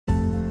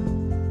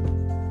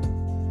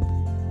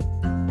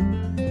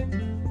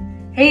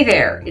Hey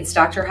there, it's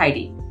Dr.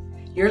 Heidi.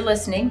 You're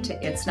listening to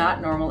It's Not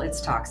Normal,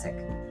 It's Toxic,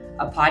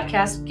 a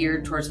podcast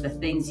geared towards the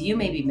things you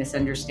may be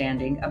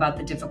misunderstanding about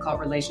the difficult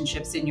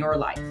relationships in your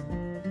life.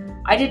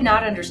 I did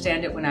not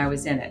understand it when I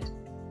was in it,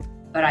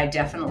 but I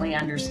definitely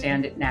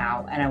understand it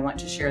now, and I want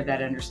to share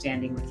that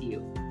understanding with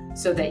you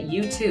so that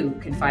you too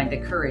can find the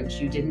courage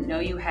you didn't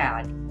know you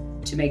had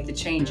to make the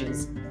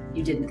changes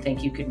you didn't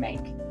think you could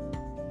make.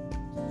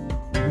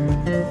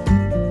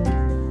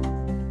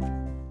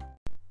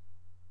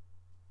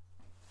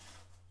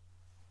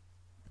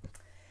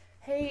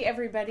 Hey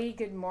everybody,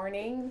 good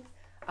morning.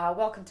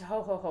 Welcome to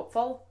Ho Ho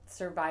Hopeful,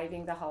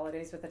 Surviving the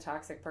Holidays with a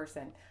Toxic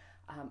Person.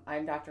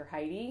 I'm Dr.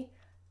 Heidi.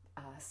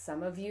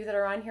 Some of you that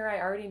are on here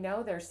I already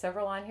know. There's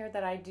several on here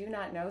that I do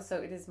not know, so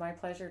it is my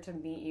pleasure to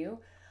meet you.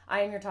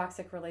 I am your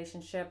Toxic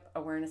Relationship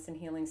Awareness and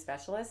Healing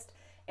Specialist,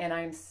 and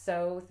I'm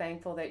so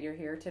thankful that you're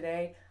here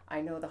today.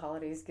 I know the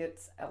holidays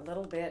gets a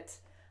little bit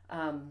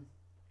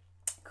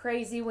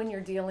crazy when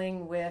you're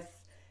dealing with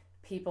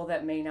people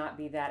that may not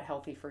be that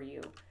healthy for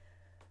you.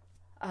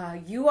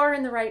 You are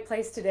in the right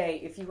place today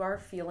if you are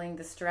feeling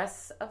the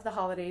stress of the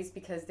holidays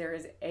because there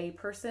is a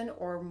person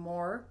or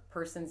more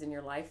persons in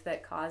your life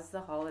that cause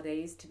the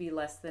holidays to be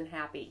less than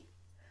happy.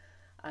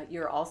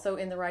 You're also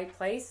in the right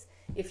place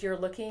if you're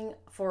looking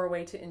for a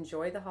way to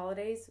enjoy the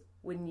holidays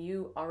when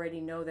you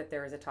already know that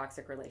there is a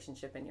toxic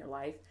relationship in your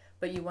life,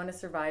 but you want to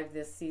survive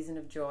this season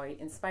of joy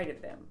in spite of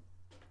them.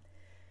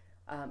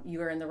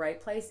 You are in the right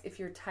place if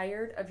you're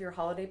tired of your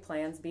holiday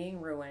plans being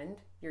ruined,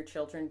 your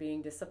children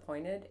being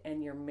disappointed,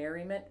 and your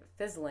merriment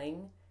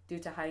fizzling due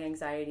to high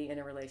anxiety in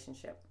a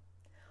relationship.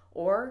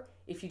 Or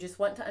if you just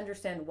want to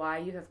understand why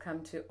you have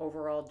come to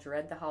overall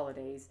dread the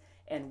holidays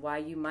and why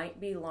you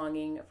might be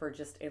longing for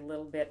just a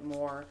little bit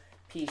more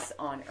peace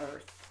on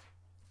earth.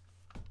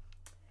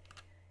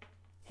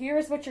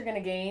 Here's what you're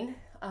going to gain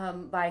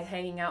by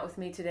hanging out with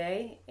me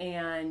today,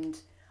 and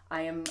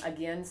I am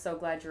again so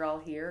glad you're all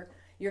here.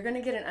 You're going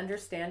to get an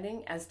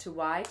understanding as to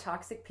why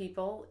toxic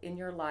people in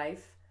your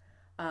life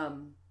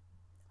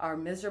are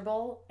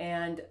miserable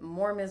and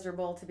more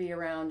miserable to be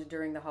around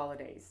during the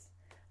holidays.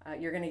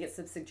 You're going to get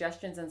some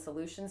suggestions and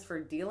solutions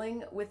for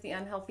dealing with the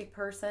unhealthy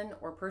person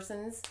or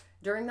persons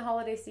during the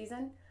holiday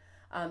season.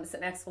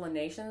 Some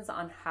explanations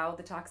on how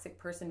the toxic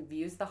person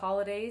views the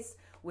holidays,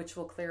 which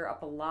will clear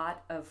up a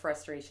lot of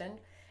frustration,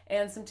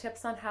 and some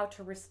tips on how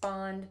to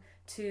respond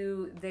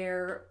to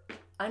their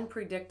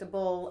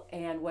unpredictable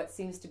and what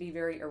seems to be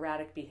very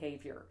erratic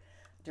behavior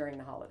during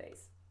the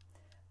holidays.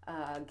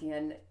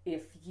 Again,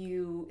 if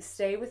you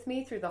stay with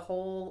me through the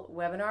whole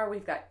webinar,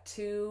 we've got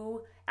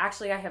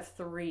I have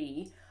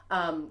three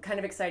kind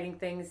of exciting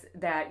things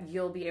that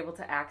you'll be able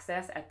to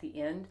access at the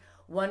end.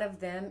 One of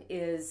them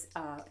is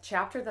a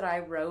chapter that I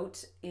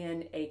wrote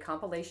in a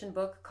compilation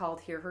book called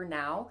Hear Her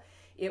Now.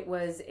 It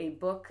was a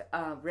book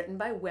written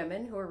by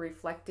women who are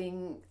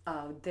reflecting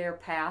their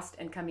past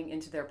and coming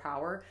into their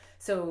power.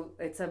 So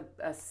it's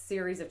a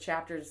series of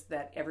chapters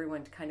that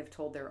everyone kind of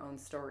told their own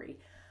story.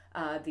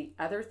 The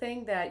other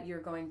thing that you're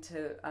going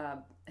to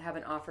have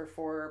an offer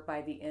for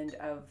by the end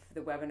of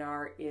the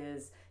webinar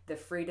is the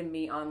Freedom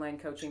Me online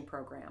coaching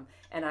program.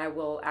 And I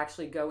will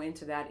actually go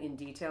into that in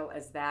detail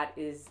as that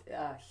is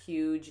a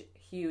huge,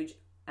 huge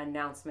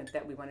announcement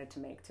that we wanted to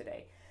make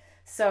today.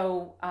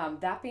 So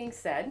that being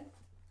said,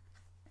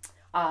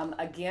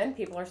 again,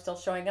 people are still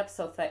showing up,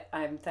 so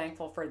I'm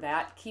thankful for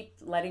that. Keep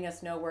letting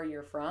us know where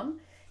you're from.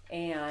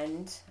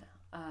 And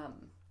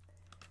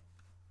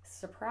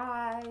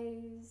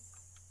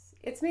surprise,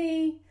 it's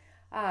me.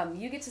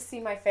 You get to see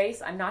my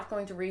face. I'm not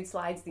going to read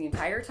slides the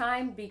entire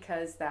time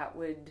because that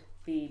would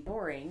be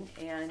boring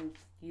and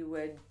you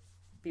would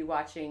be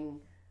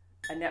watching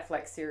a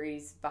Netflix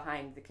series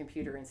behind the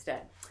computer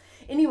instead.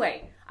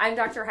 Anyway, I'm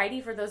Dr.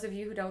 Heidi for those of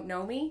you who don't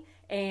know me,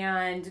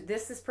 and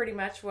this is pretty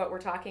much what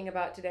we're talking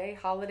about today.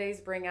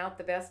 Holidays bring out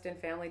the best in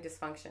family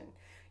dysfunction.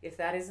 If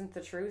that isn't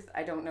the truth,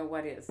 I don't know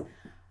what is.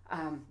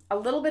 A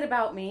little bit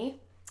about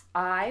me.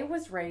 I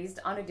was raised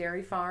on a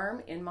dairy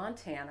farm in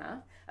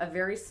Montana, a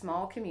very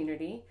small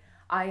community.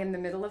 I am the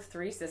middle of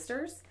three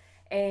sisters,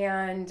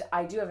 and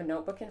I do have a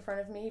notebook in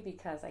front of me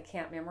because I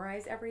can't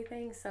memorize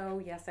everything,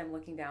 so yes, I'm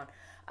looking down.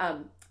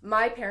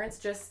 My parents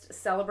just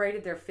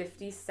celebrated their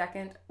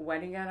 52nd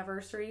wedding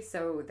anniversary,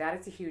 so that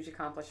is a huge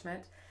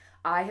accomplishment.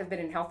 I have been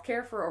in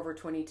healthcare for over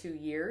 22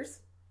 years,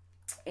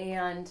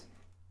 and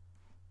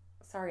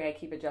sorry, I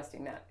keep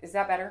adjusting that. Is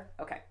that better?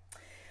 Okay.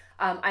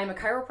 I'm a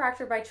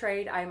chiropractor by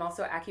trade. I am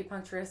also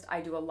acupuncturist.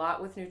 I do a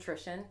lot with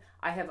nutrition.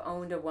 I have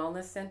owned a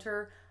wellness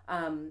center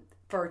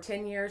for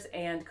 10 years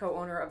and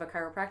co-owner of a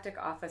chiropractic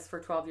office for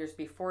 12 years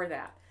before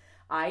that.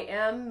 I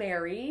am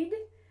married,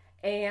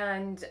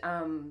 and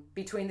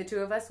between the two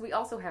of us, we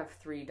also have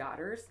 3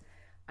 daughters.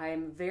 I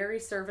am a very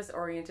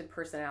service-oriented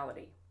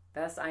personality.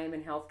 Thus, I am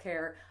in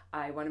healthcare.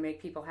 I want to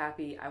make people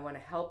happy. I want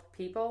to help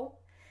people,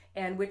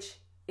 and which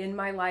in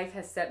my life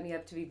has set me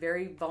up to be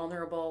very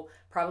vulnerable,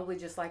 probably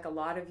just like a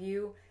lot of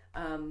you,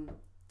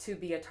 to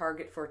be a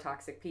target for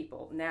toxic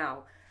people.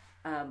 Now,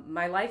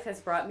 my life has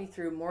brought me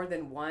through more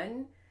than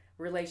one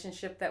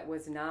relationship that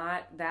was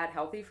not that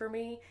healthy for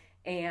me.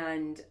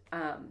 And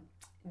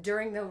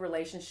during the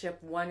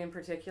relationship, one in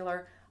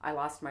particular, I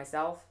lost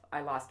myself,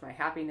 I lost my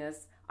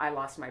happiness, I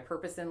lost my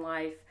purpose in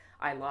life,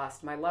 I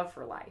lost my love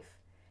for life.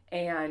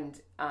 And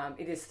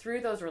it is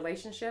through those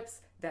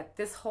relationships that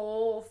this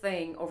whole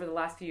thing over the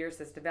last few years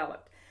has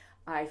developed.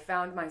 I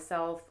found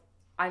myself,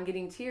 I'm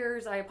getting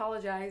tears, I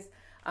apologize.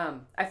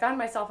 I found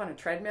myself on a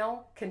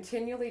treadmill,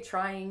 continually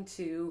trying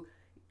to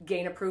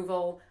gain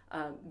approval,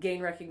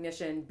 gain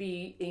recognition,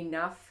 be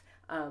enough,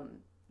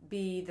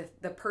 be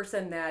the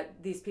person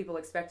that these people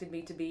expected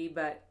me to be,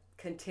 but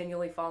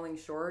continually falling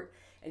short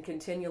and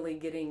continually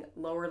getting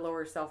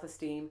lower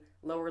self-esteem,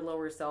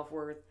 lower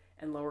self-worth,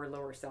 and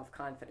lower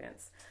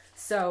self-confidence.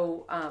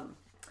 So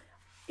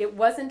it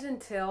wasn't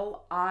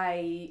until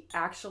I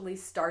actually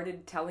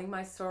started telling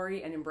my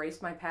story and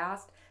embraced my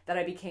past that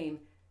I became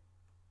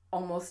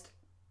almost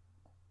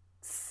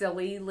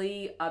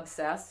sillily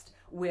obsessed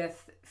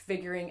with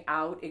figuring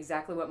out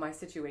exactly what my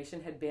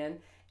situation had been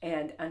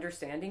and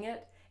understanding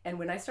it. And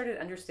when I started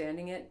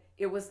understanding it,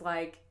 it was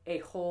like a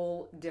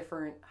whole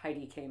different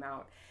Heidi came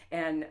out.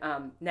 And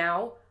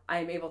now I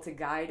am able to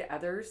guide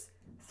others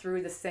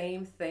through the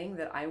same thing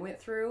that I went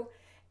through.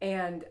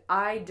 And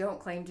I don't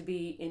claim to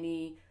be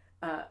any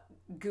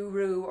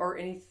guru or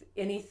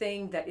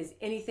anything that is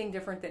anything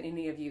different than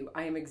any of you.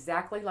 I am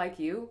exactly like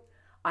you.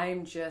 I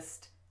am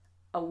just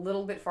a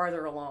little bit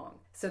farther along.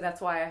 So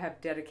that's why I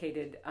have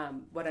dedicated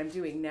what I'm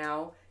doing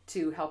now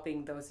to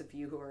helping those of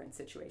you who are in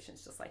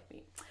situations just like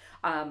me.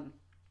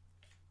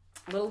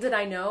 Little did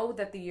I know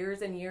that the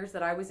years and years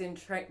that I was in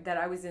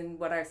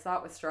what I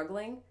thought was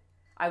struggling,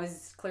 I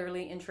was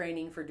clearly in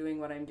training for doing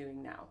what I'm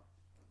doing now.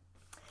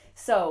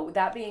 So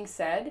that being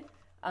said,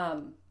 let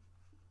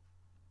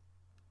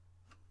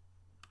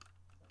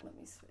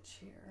me switch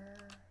here.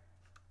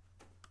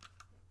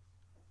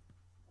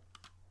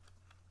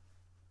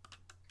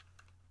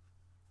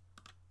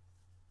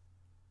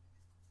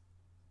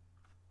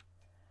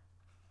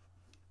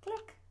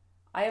 Click.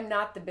 I am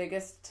not the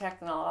biggest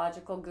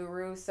technological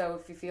guru, so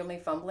if you feel me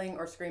fumbling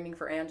or screaming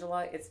for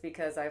Angela, it's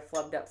because I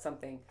flubbed up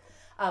something.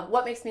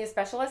 What makes me a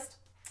specialist?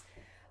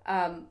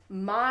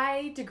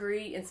 My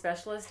degree in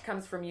specialist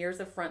comes from years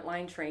of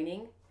frontline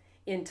training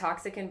in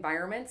toxic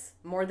environments,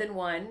 more than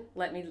one,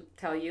 let me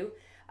tell you,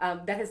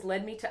 that has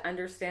led me to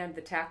understand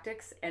the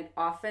tactics and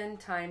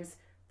oftentimes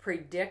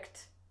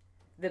predict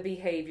the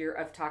behavior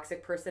of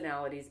toxic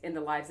personalities in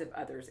the lives of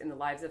others, in the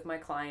lives of my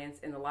clients,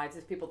 in the lives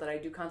of people that I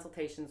do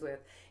consultations with,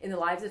 in the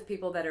lives of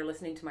people that are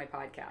listening to my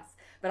podcast.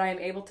 But I am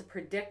able to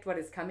predict what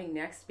is coming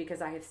next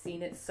because I have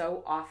seen it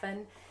so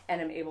often and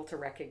am able to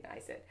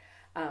recognize it.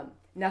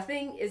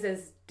 Nothing is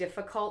as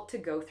difficult to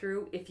go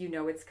through if you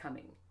know it's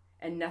coming.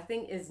 And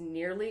nothing is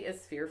nearly as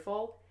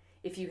fearful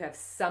if you have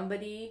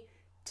somebody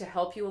to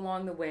help you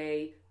along the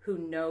way who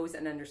knows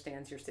and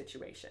understands your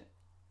situation.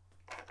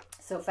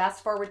 So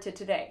fast forward to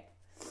today.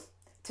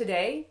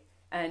 Today,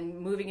 and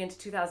moving into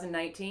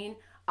 2019,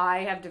 I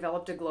have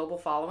developed a global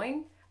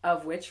following,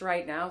 of which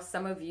right now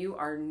some of you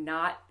are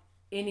not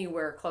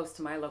anywhere close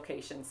to my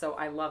location. So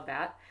I love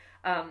that.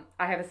 I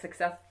have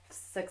a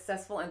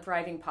successful and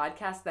thriving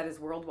podcast that is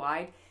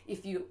worldwide.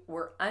 If you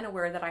were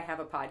unaware that I have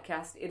a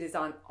podcast, it is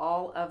on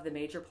all of the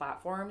major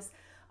platforms.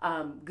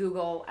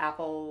 Google,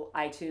 Apple,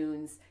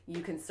 iTunes.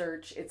 You can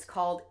search. It's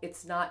called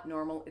It's Not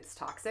Normal, It's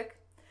Toxic.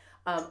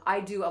 I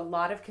do a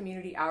lot of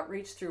community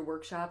outreach through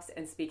workshops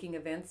and speaking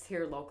events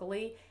here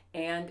locally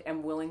and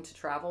am willing to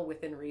travel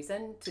within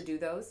reason to do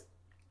those.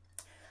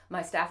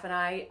 My staff and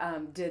I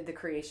did the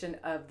creation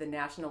of the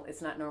National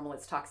It's Not Normal,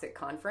 It's Toxic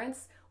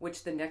conference,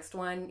 which the next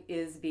one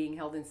is being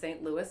held in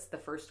St. Louis the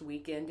first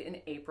weekend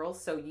in April.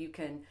 So you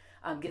can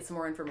get some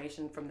more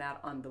information from that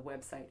on the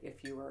website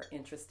if you are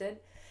interested.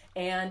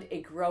 And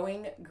a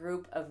growing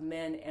group of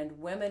men and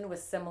women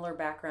with similar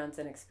backgrounds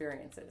and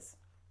experiences.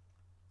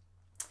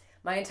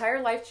 My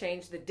entire life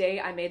changed the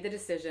day I made the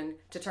decision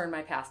to turn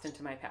my past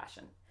into my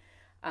passion.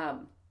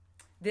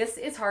 This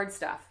is hard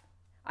stuff.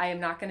 I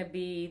am not going to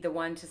be the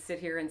one to sit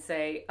here and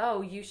say,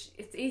 oh,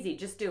 it's easy,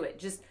 just do it.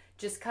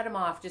 Just cut them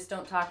off. Just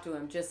don't talk to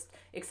them. Just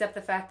accept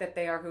the fact that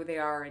they are who they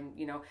are. And,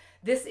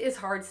 this is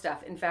hard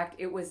stuff. In fact,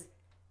 it was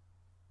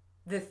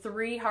the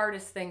 3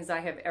 hardest things I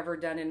have ever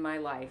done in my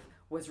life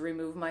was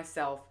remove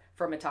myself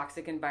from a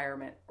toxic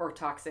environment or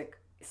toxic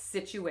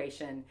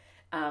situation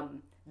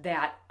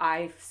that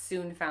I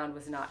soon found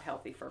was not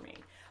healthy for me.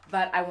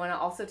 But I want to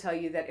also tell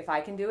you that if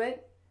I can do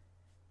it,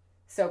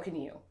 so can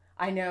you.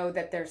 I know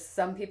that there's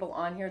some people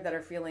on here that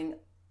are feeling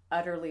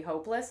utterly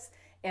hopeless,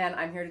 and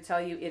I'm here to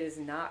tell you it is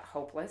not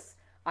hopeless.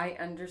 I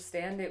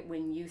understand it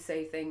when you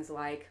say things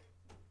like,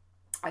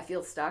 I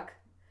feel stuck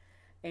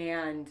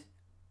and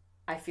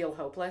I feel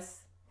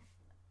hopeless.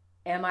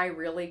 Am I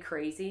really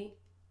crazy?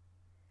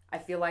 I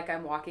feel like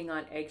I'm walking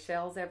on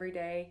eggshells every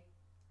day.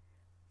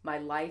 My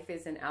life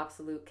is in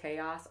absolute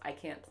chaos. I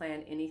can't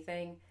plan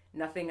anything.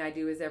 Nothing I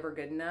do is ever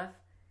good enough.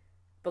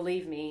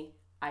 Believe me,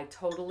 I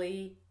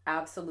totally,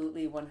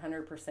 absolutely,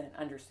 100%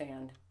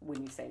 understand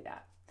when you say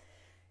that.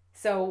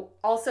 So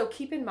also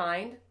keep in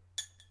mind,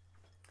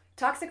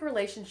 Toxic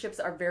relationships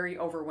are very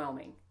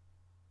overwhelming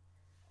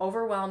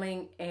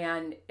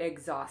and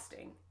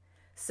exhausting.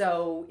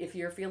 So if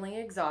you're feeling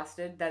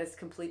exhausted, that is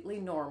completely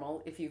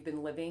normal if you've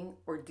been living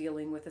or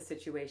dealing with a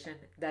situation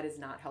that is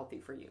not healthy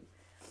for you.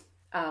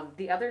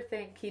 The other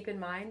thing, keep in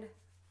mind,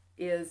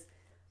 is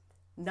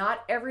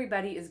not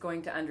everybody is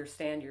going to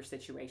understand your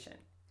situation.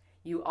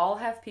 You all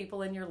have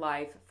people in your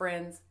life,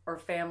 friends or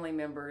family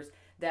members,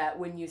 that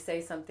when you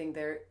say something,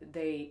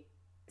 they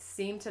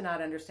seem to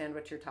not understand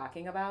what you're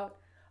talking about.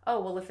 Oh,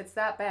 well, if it's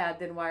that bad,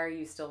 then why are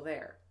you still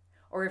there?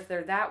 Or if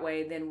they're that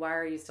way, then why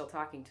are you still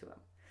talking to them?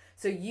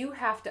 So you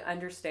have to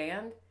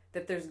understand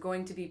that there's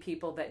going to be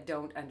people that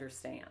don't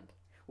understand,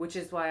 which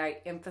is why I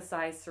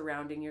emphasize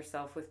surrounding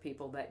yourself with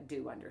people that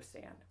do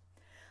understand.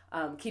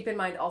 Keep in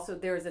mind also,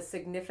 there is a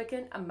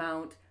significant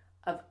amount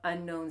of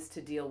unknowns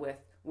to deal with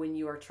when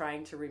you are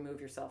trying to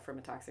remove yourself from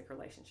a toxic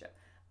relationship.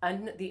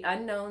 The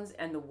unknowns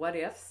and the what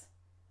ifs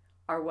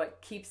are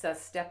what keeps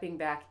us stepping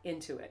back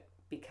into it,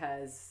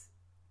 because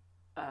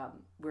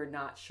we're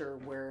not sure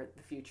where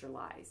the future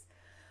lies.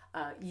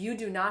 You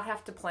do not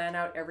have to plan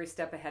out every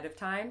step ahead of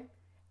time.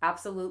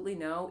 Absolutely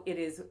no. It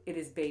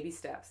is baby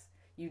steps.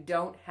 You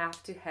don't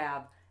have to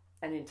have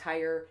an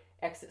entire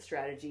exit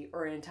strategy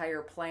or an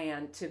entire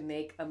plan to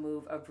make a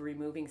move of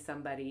removing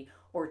somebody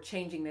or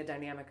changing the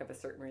dynamic of a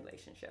certain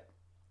relationship.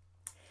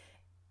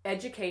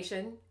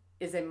 Education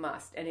is a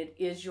must, and it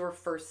is your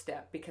first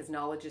step, because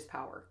knowledge is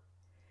power.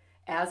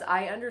 As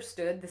I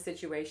understood the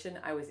situation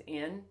I was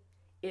in,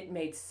 it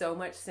made so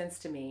much sense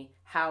to me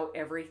how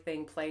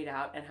everything played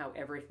out and how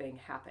everything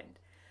happened.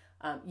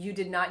 You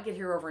did not get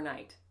here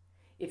overnight.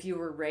 If you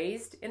were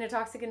raised in a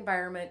toxic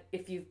environment,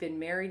 if you've been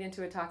married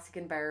into a toxic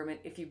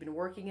environment, if you've been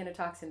working in a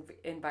toxic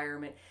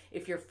environment,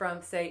 if you're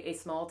from, say, a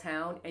small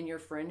town and your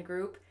friend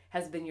group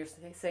has been your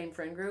same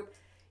friend group,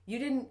 you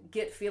didn't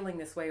get feeling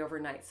this way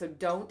overnight. So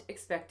don't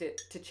expect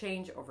it to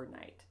change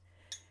overnight.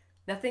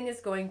 Nothing is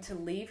going to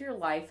leave your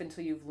life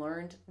until you've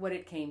learned what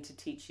it came to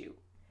teach you.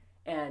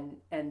 And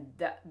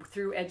that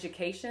through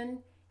education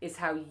is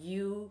how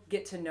you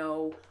get to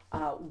know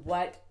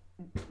what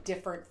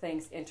different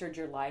things entered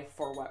your life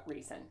for what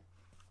reason.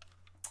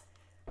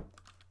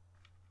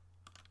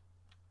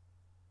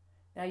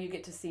 Now you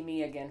get to see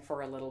me again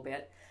for a little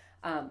bit.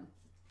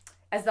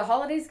 As the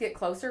holidays get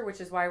closer,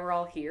 which is why we're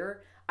all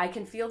here, I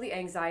can feel the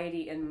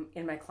anxiety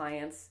in my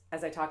clients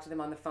as I talk to them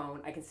on the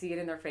phone. I can see it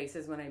in their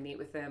faces when I meet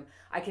with them.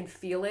 I can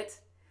feel it.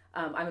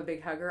 I'm a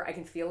big hugger. I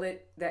can feel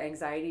it, the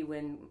anxiety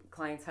when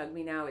clients hug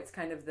me now. It's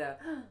kind of the,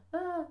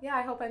 yeah,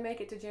 I hope I make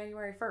it to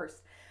January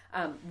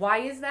 1st. Why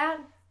is that?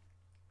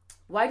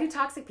 Why do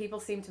toxic people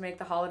seem to make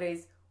the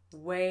holidays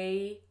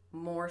way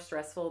more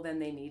stressful than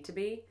they need to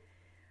be?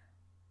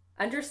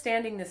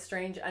 Understanding this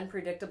strange,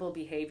 unpredictable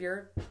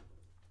behavior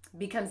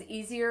becomes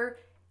easier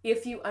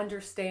if you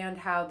understand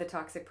how the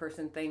toxic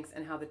person thinks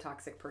and how the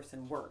toxic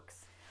person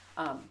works.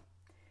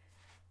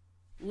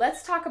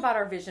 Let's talk about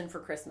our vision for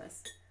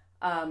Christmas.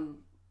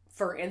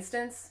 For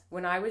instance,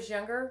 when I was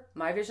younger,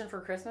 my vision for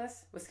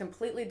Christmas was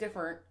completely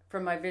different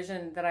from my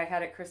vision that I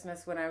had at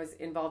Christmas when I was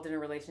involved in a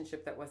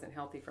relationship that wasn't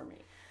healthy for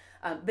me.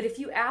 But if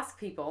you ask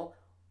people,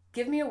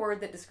 give me a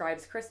word that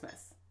describes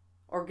Christmas,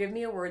 or give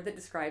me a word that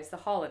describes the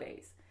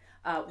holidays.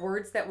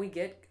 Words that we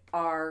get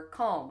are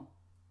calm,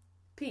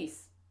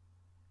 peace,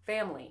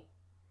 family,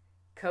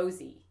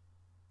 cozy,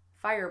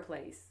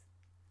 fireplace,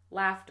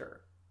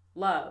 laughter,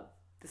 love,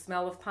 the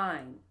smell of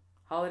pine,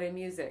 holiday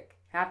music,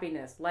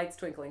 happiness, lights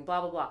twinkling, blah,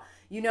 blah, blah.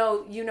 You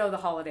know the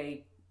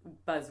holiday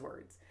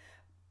buzzwords.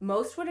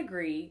 Most would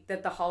agree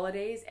that the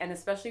holidays, and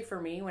especially for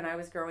me when I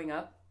was growing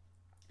up,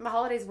 the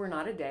holidays were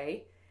not a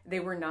day. They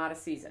were not a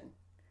season.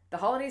 The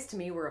holidays to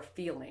me were a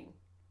feeling.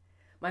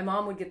 My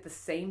mom would get the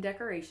same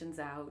decorations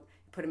out,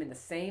 put them in the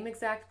same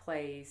exact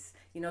place.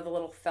 You know, the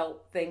little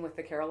felt thing with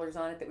the carolers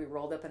on it that we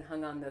rolled up and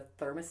hung on the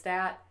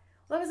thermostat?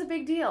 Well, that was a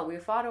big deal. We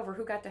fought over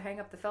who got to hang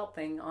up the felt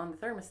thing on the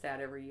thermostat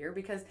every year,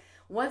 because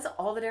once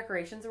all the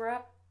decorations were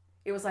up,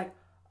 it was like,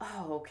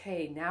 oh,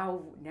 okay,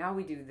 now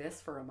we do this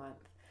for a month.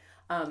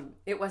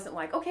 It wasn't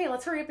like, okay,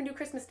 let's hurry up and do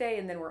Christmas Day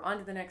and then we're on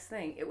to the next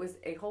thing. It was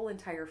a whole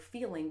entire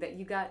feeling that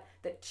you got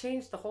that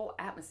changed the whole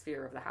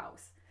atmosphere of the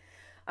house.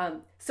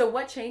 So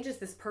what changes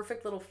this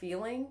perfect little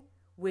feeling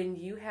when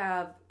you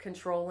have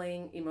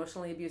controlling,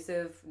 emotionally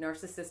abusive,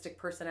 narcissistic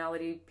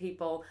personality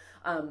people,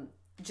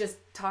 just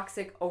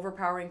toxic,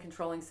 overpowering,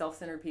 controlling,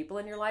 self-centered people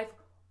in your life?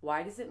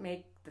 Why does it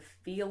make the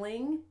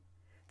feeling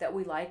that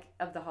we like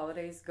of the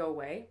holidays go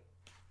away?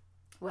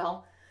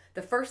 Well,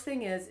 the first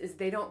thing is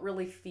they don't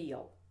really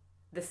feel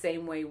the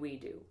same way we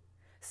do.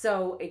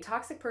 So a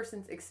toxic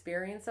person's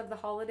experience of the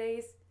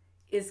holidays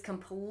is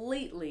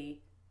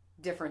completely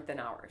different than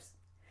ours.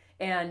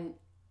 And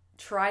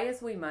try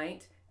as we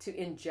might to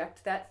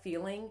inject that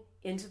feeling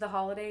into the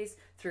holidays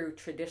through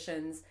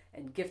traditions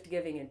and gift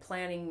giving and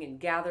planning and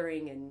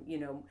gathering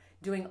and,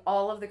 doing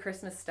all of the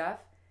Christmas stuff.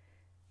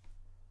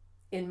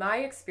 In my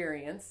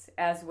experience,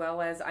 as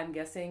well as I'm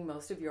guessing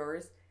most of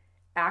yours,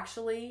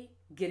 actually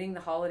getting the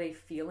holiday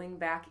feeling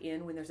back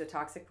in when there's a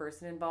toxic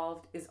person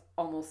involved is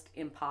almost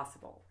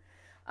impossible.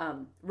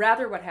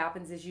 Rather, what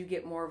happens is you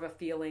get more of a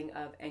feeling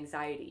of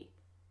anxiety,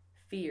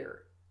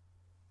 fear,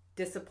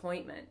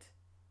 disappointment,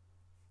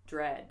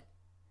 dread,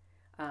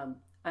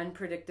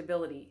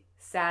 unpredictability,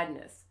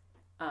 sadness,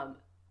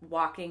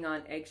 walking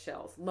on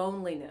eggshells,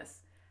 loneliness.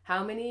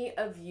 How many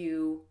of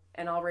you,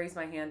 and I'll raise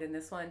my hand in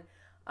this one,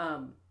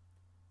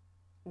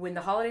 when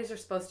the holidays are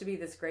supposed to be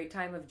this great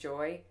time of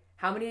joy,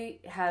 how many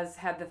has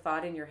had the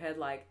thought in your head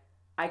like,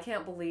 I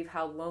can't believe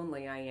how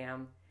lonely I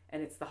am,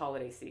 and it's the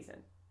holiday season,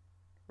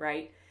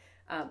 right?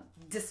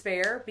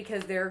 Despair,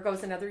 because there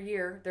goes another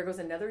year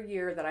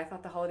that I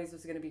thought the holidays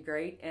was going to be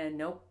great, and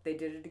nope, they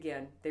did it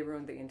again. They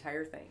ruined the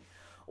entire thing.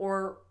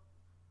 Or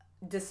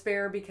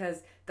despair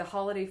because the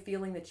holiday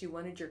feeling that you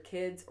wanted your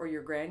kids or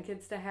your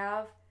grandkids to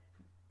have,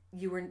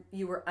 you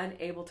were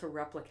unable to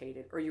replicate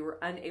it, or you were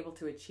unable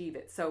to achieve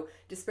it. So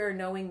despair,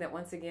 knowing that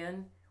once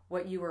again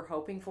what you were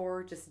hoping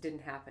for just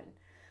didn't happen.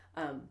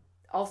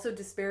 Also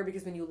despair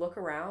because when you look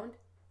around,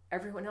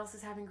 everyone else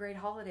is having great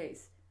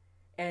holidays,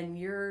 and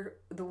you're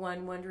the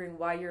one wondering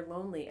why you're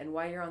lonely and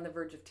why you're on the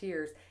verge of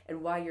tears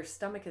and why your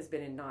stomach has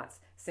been in knots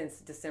since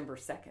December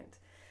 2nd.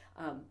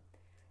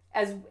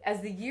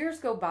 As the years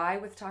go by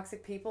with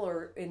toxic people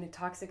or in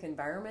toxic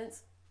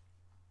environments,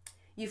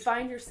 you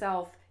find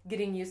yourself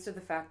getting used to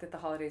the fact that the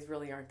holidays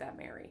really aren't that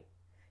merry.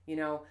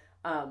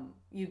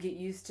 You get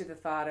used to the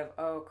thought of,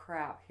 oh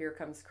crap, here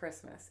comes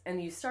Christmas.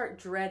 And you start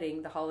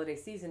dreading the holiday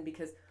season,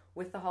 because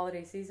with the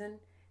holiday season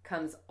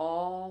comes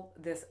all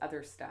this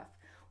other stuff.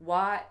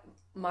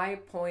 My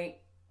point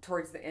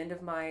towards the end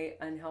of my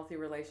unhealthy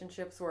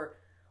relationships were,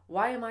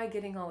 why am I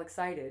getting all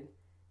excited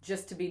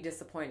just to be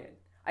disappointed?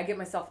 I get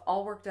myself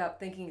all worked up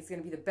thinking it's going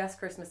to be the best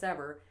Christmas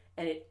ever,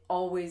 and it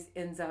always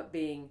ends up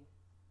being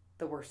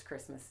the worst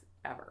Christmas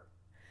ever.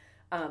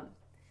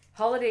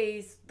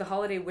 Holidays, the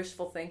holiday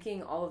wishful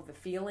thinking, all of the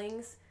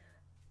feelings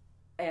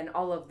and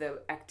all of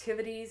the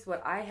activities,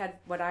 what I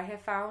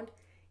have found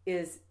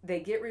is they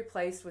get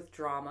replaced with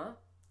drama,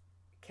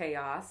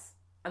 chaos.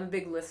 I'm a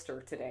big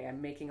lister today.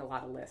 I'm making a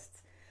lot of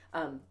lists.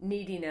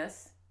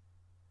 Neediness,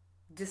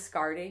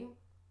 discarding,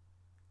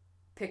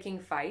 picking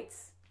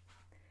fights,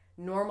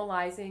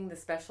 normalizing the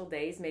special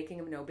days, making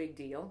them no big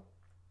deal,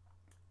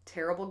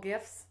 terrible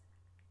gifts,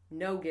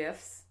 no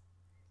gifts,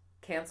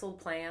 canceled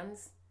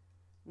plans,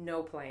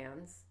 no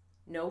plans,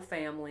 no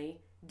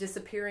family,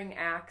 disappearing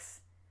acts,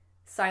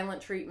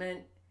 silent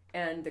treatment,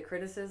 and the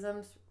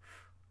criticisms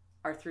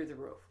are through the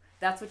roof.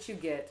 That's what you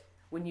get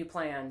when you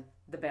plan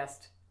the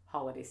best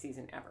holiday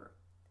season ever.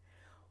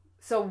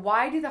 So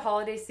why do the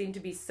holidays seem to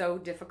be so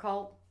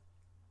difficult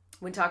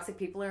when toxic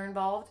people are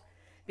involved?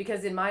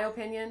 Because in my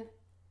opinion,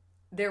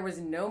 there was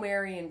no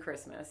merry in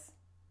Christmas.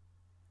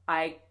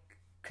 I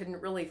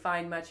couldn't really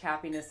find much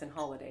happiness in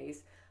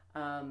holidays.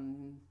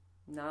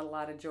 Not a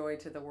lot of joy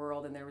to the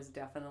world, and there was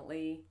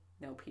definitely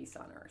no peace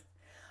on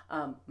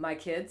earth. My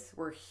kids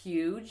were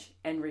huge,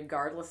 and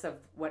regardless of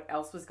what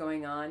else was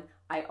going on,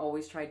 I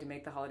always tried to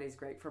make the holidays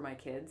great for my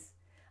kids.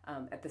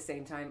 At the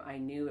same time, I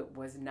knew it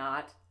was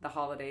not the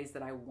holidays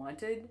that I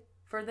wanted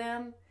for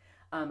them.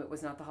 It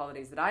was not the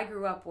holidays that I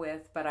grew up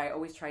with, but I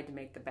always tried to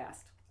make the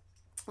best.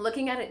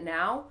 Looking at it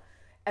now,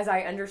 as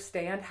I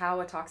understand how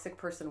a toxic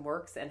person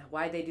works and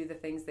why they do the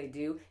things they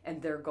do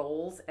and their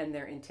goals and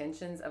their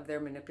intentions of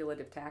their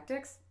manipulative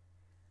tactics,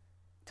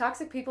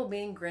 toxic people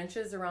being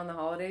Grinches around the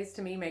holidays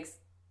to me makes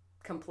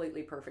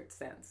completely perfect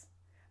sense.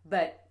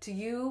 But to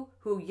you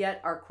who yet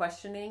are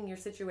questioning your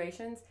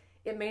situations,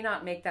 it may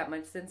not make that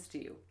much sense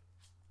to you.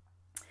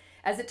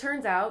 As it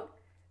turns out,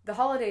 the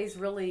holidays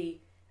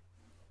really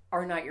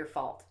are not your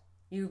fault.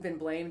 You've been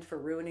blamed for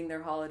ruining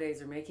their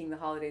holidays or making the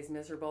holidays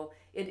miserable.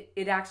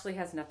 It actually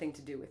has nothing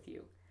to do with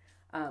you.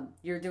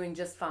 You're doing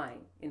just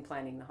fine in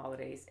planning the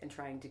holidays and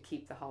trying to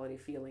keep the holiday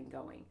feeling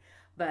going.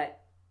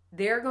 But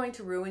they're going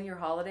to ruin your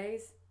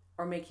holidays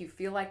or make you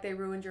feel like they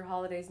ruined your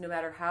holidays, no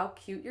matter how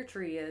cute your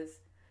tree is,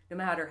 no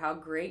matter how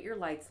great your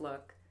lights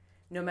look,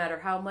 no matter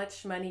how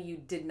much money you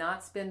did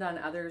not spend on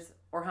others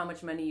or how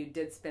much money you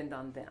did spend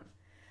on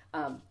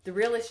them. The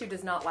real issue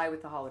does not lie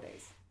with the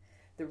holidays.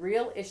 The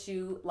real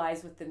issue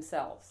lies with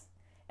themselves.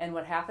 And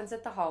what happens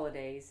at the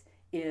holidays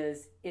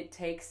is it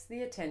takes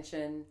the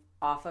attention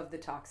off of the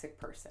toxic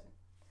person.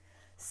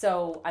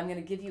 So I'm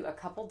going to give you a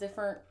couple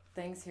different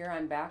things here.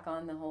 I'm back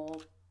on the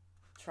whole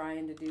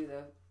trying to do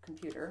the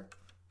computer.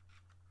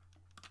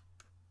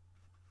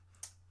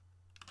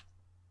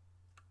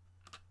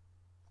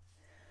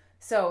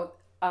 So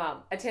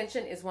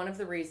attention is one of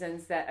the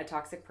reasons that a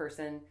toxic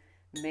person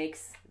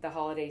makes the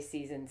holiday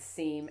season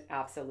seem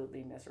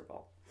absolutely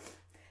miserable.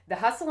 The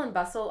hustle and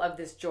bustle of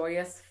this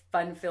joyous,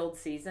 fun-filled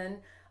season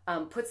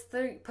puts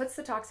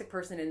the toxic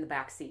person in the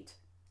back seat.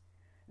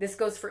 This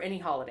goes for any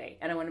holiday,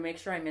 and I want to make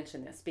sure I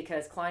mention this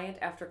because client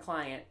after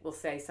client will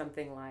say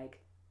something like,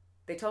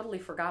 they totally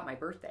forgot my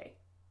birthday.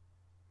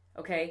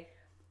 Okay?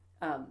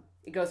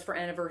 It goes for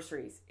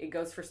anniversaries. It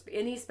goes for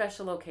any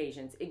special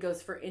occasions. It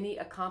goes for any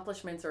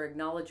accomplishments or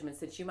acknowledgments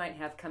that you might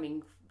have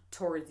coming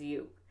towards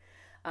you.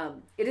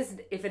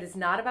 If it is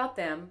not about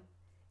them,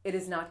 it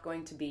is not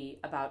going to be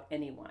about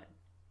anyone.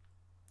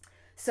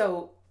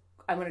 So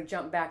I'm going to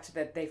jump back to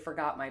that they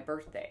forgot my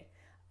birthday.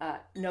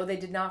 No, they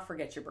did not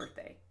forget your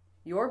birthday.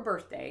 Your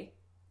birthday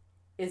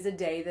is a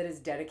day that is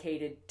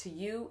dedicated to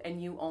you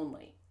and you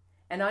only.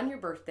 And on your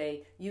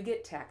birthday, you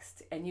get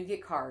texts and you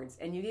get cards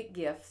and you get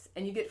gifts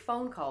and you get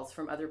phone calls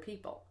from other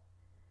people.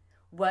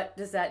 What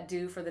does that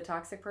do for the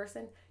toxic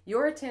person?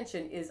 Your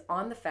attention is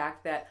on the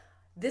fact that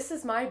this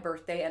is my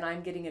birthday and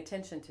I'm getting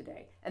attention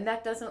today. And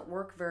that doesn't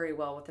work very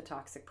well with the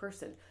toxic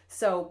person.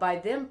 So by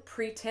them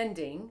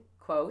pretending,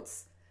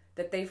 quotes,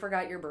 that they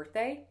forgot your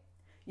birthday,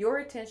 your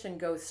attention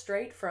goes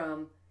straight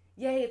from,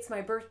 yay, it's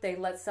my birthday,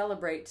 let's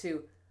celebrate,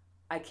 to,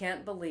 I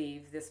can't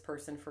believe this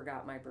person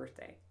forgot my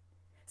birthday.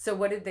 So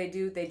what did they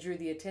do? They drew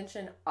the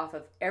attention off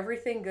of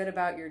everything good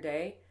about your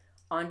day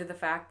onto the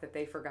fact that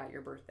they forgot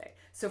your birthday.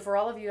 So for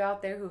all of you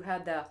out there who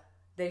had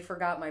they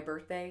forgot my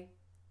birthday,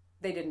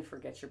 they didn't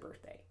forget your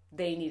birthday.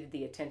 They needed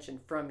the attention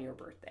from your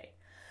birthday.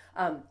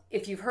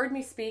 If you've heard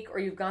me speak or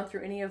you've gone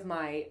through any of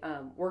my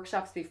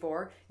workshops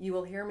before, you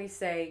will hear me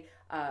say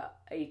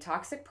a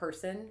toxic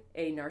person,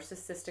 a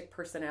narcissistic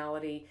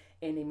personality,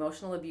 an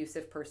emotional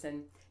abusive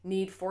person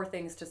need 4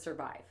 things to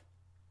survive.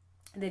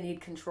 They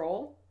need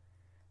control,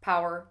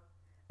 power,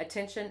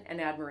 attention, and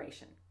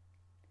admiration.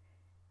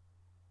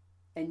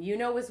 And you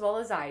know as well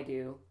as I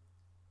do,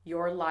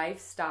 your life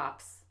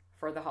stops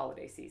for the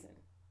holiday season.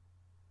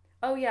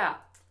 Oh yeah,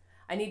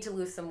 I need to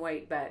lose some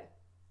weight, but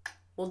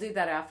we'll do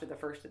that after the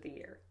first of the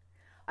year.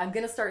 I'm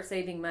going to start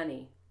saving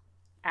money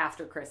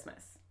after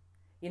Christmas.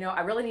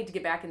 I really need to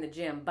get back in the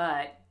gym,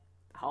 but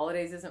the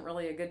holidays isn't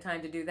really a good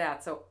time to do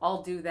that, so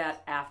I'll do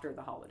that after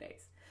the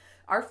holidays.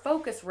 Our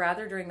focus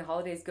rather during the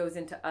holidays goes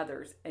into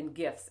others and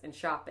gifts and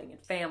shopping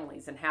and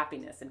families and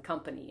happiness and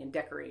company and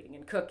decorating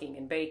and cooking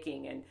and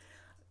baking and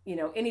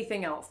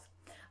anything else.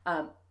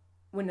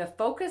 When the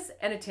focus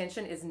and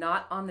attention is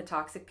not on the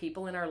toxic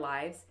people in our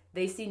lives,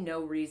 they see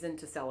no reason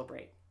to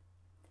celebrate.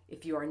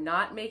 If you are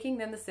not making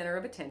them the center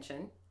of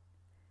attention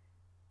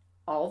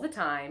all the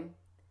time,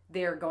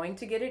 they are going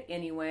to get it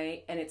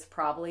anyway, and it's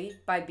probably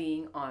by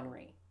being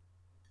ornery.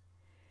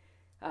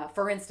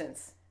 For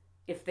instance,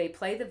 if they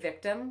play the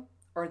victim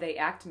or they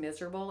act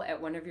miserable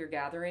at one of your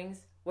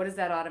gatherings, what does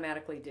that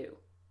automatically do?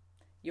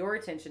 Your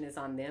attention is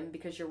on them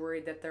because you're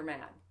worried that they're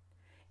mad.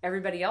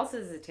 Everybody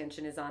else's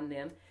attention is on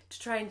them to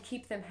try and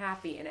keep them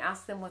happy and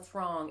ask them what's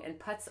wrong and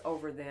putz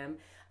over them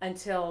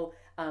until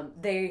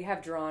they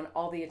have drawn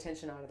all the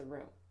attention out of the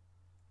room.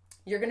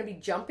 You're going to be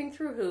jumping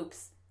through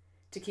hoops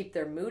to keep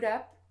their mood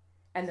up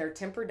and their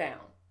temper down.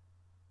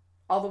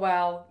 All the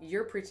while,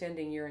 you're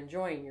pretending you're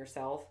enjoying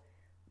yourself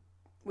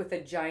with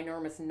a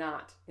ginormous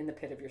knot in the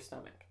pit of your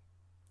stomach.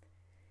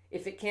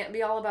 If it can't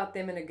be all about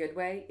them in a good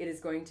way, it is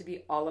going to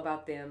be all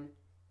about them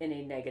in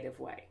a negative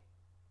way.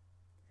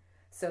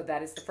 So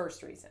that is the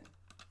first reason.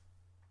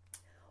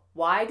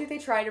 Why do they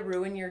try to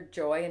ruin your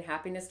joy and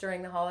happiness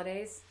during the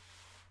holidays?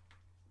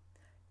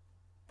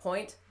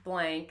 Point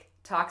blank,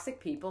 toxic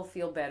people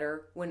feel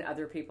better when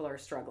other people are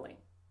struggling.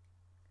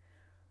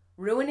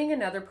 Ruining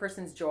another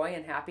person's joy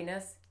and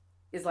happiness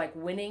is like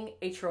winning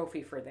a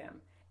trophy for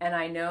them. And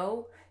I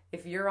know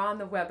if you're on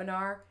the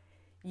webinar,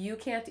 you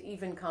can't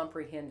even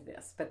comprehend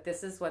this, but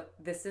this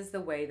is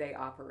the way they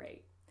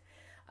operate.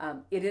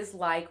 It is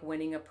like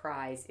winning a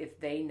prize if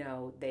they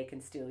know they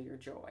can steal your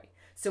joy.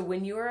 So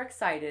when you are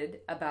excited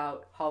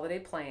about holiday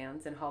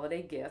plans and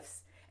holiday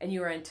gifts, and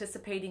you are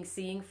anticipating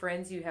seeing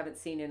friends you haven't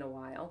seen in a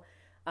while,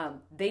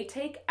 they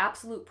take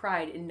absolute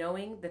pride in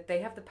knowing that they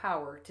have the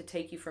power to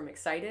take you from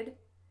excited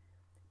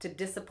to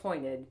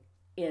disappointed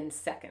in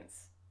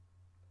seconds.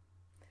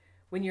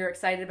 When you're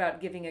excited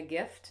about giving a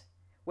gift,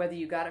 whether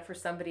you got it for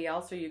somebody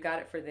else or you got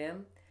it for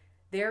them,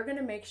 they're going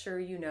to make sure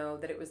you know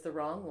that it was the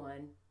wrong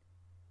one.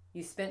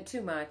 You spent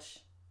too much.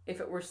 If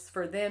it was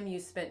for them, you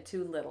spent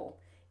too little.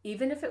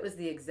 Even if it was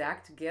the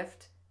exact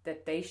gift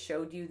that they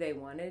showed you they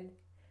wanted,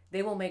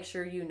 they will make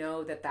sure you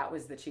know that that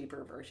was the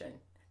cheaper version.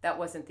 That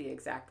wasn't the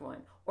exact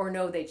one. Or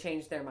no, they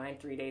changed their mind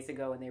 3 days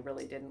ago and they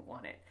really didn't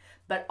want it.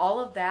 But all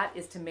of that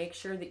is to make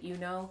sure that you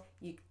know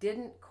you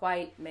didn't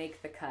quite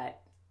make the cut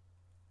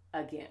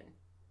again.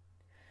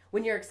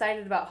 When you're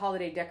excited about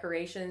holiday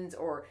decorations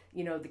or,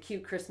 the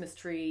cute Christmas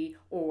tree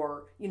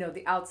or,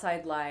 the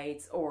outside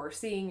lights or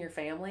seeing your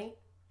family,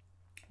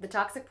 the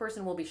toxic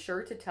person will be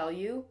sure to tell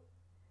you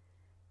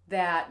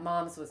that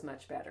mom's was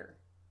much better,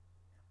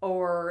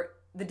 or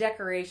the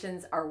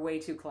decorations are way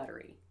too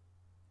cluttery,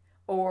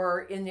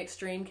 or in the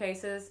extreme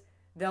cases,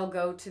 they'll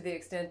go to the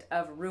extent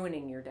of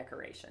ruining your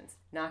decorations,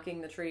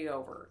 knocking the tree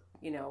over,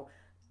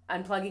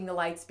 unplugging the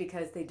lights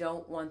because they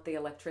don't want the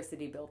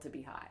electricity bill to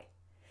be high.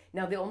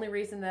 Now, the only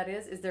reason that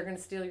is they're going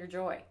to steal your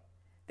joy.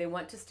 They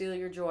want to steal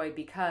your joy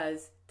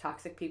because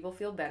toxic people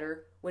feel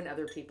better when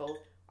other people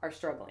are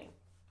struggling.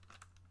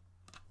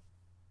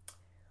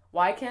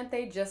 Why can't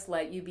they just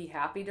let you be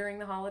happy during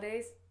the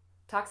holidays?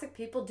 Toxic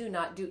people do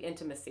not do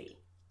intimacy.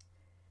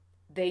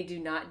 They do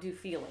not do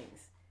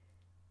feelings.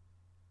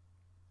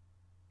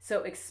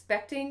 So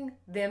expecting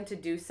them to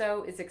do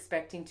so is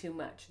expecting too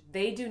much.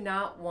 They do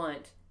not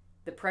want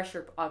the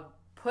pressure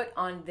put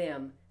on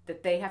them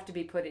that they have to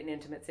be put in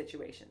intimate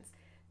situations.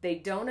 They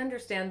don't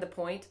understand the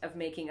point of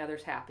making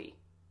others happy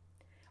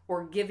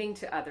or giving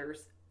to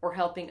others or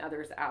helping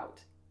others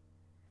out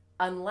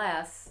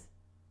unless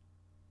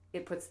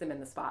it puts them in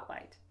the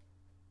spotlight.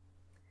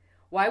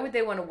 Why would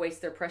they want to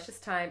waste their precious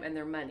time and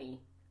their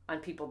money on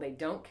people they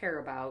don't care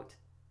about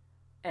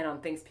and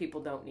on things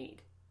people don't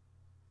need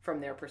from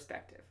their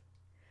perspective?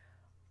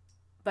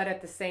 But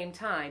at the same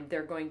time,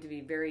 they're going to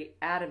be very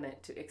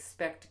adamant to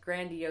expect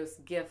grandiose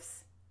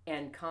gifts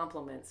and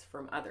compliments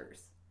from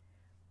others,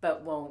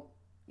 but won't,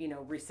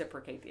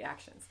 reciprocate the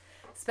actions.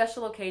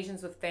 Special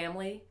occasions with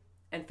family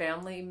and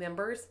family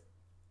members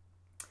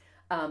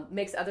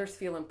makes others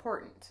feel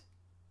important.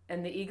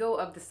 And the ego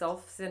of the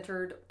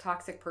self-centered,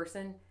 toxic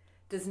person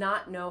does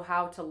not know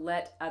how to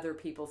let other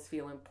people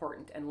feel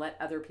important and let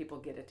other people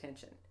get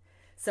attention.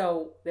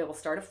 So they will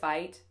start a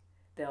fight,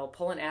 they'll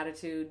pull an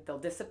attitude, they'll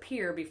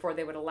disappear before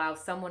they would allow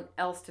someone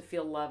else to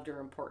feel loved or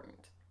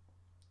important.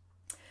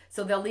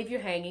 So they'll leave you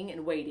hanging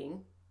and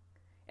waiting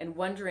and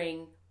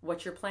wondering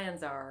what your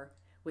plans are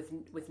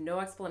with no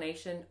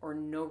explanation or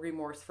no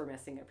remorse for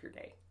messing up your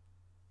day.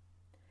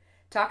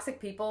 Toxic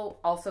people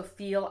also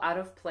feel out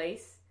of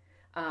place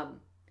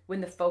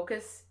when the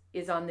focus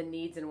is on the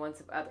needs and wants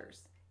of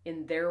others.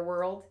 In their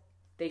world,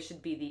 they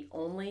should be the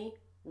only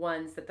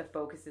ones that the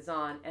focus is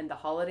on, and the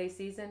holiday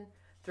season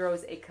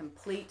throws a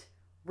complete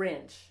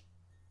wrench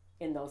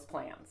in those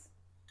plans.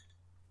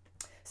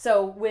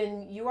 So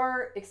when you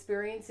are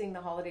experiencing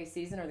the holiday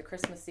season or the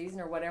Christmas season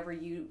or whatever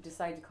you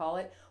decide to call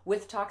it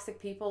with toxic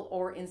people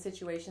or in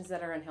situations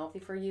that are unhealthy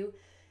for you,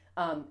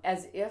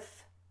 as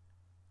if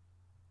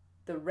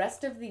the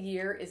rest of the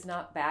year is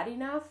not bad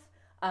enough,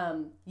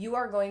 you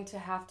are going to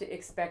have to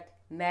expect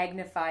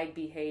magnified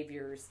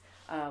behaviors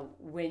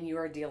when you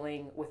are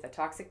dealing with a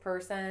toxic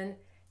person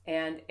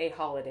and a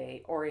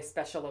holiday or a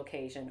special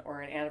occasion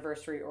or an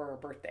anniversary or a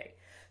birthday.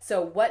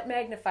 So what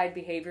magnified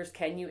behaviors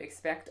can you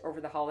expect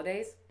over the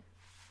holidays?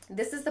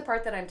 This is the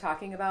part that I'm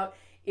talking about.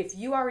 If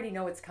you already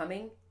know it's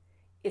coming,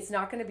 it's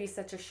not going to be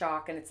such a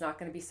shock and it's not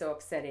going to be so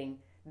upsetting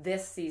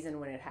this season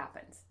when it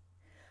happens.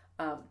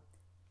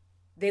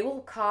 They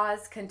will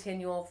cause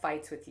continual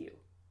fights with you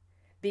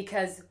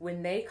because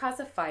when they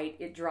cause a fight,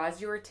 it draws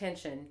your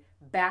attention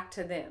back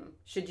to them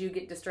should you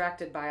get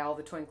distracted by all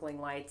the twinkling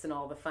lights and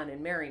all the fun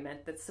and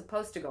merriment that's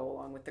supposed to go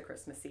along with the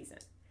Christmas season.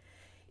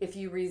 If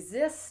you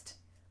resist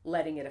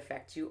letting it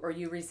affect you or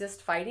you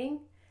resist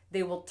fighting,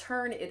 they will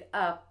turn it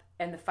up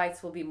and the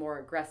fights will be more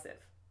aggressive.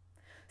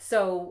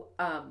 So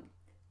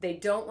they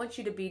don't want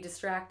you to be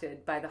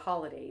distracted by the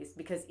holidays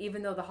because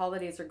even though the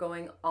holidays are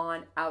going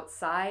on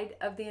outside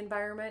of the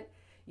environment,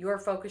 your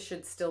focus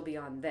should still be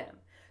on them.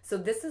 So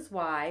this is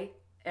why,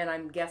 and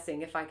I'm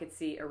guessing if I could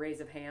see a raise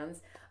of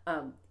hands,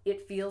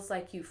 it feels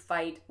like you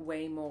fight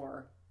way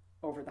more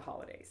over the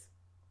holidays.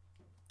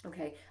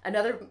 Okay,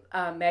 another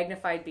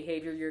magnified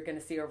behavior you're going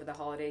to see over the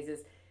holidays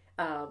is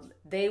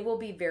they will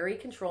be very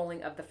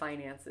controlling of the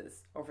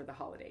finances over the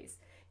holidays.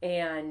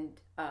 And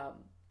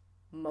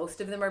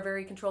most of them are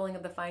very controlling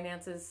of the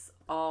finances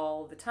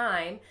all the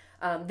time.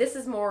 This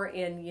is more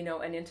in,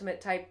 an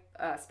intimate type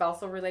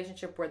spousal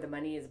relationship where the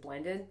money is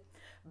blended.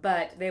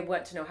 But they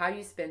want to know how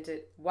you spent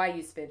it, why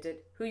you spent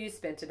it, who you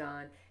spent it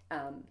on.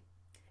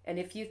 And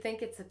if you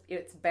think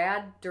it's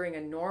bad during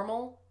a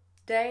normal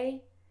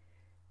day,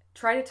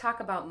 try to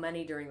talk about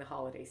money during the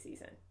holiday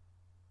season.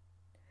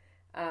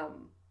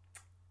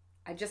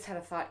 I just had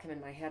a thought come in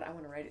my head. I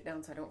want to write it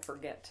down so I don't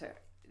forget to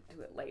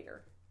do it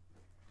later.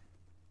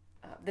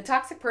 The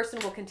toxic person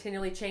will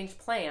continually change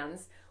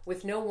plans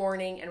with no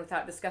warning and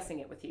without discussing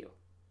it with you.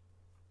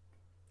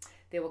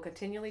 They will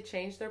continually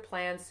change their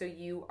plans so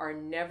you are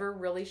never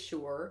really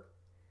sure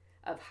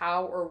of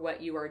how or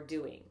what you are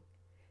doing.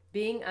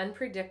 Being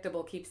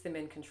unpredictable keeps them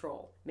in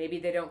control. Maybe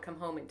they don't come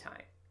home in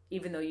time,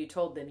 even though you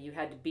told them you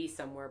had to be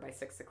somewhere by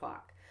 6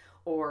 o'clock.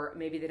 Or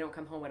maybe they don't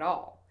come home at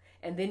all.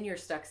 And then you're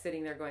stuck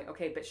sitting there going,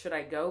 okay, but should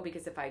I go?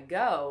 Because if I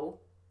go,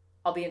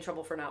 I'll be in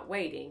trouble for not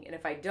waiting. And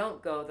if I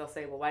don't go, they'll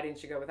say, well, why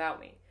didn't you go without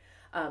me?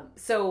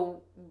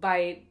 So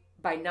by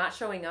not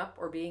showing up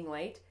or being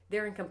late,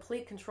 they're in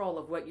complete control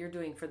of what you're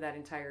doing for that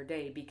entire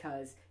day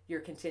because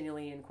you're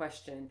continually in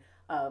question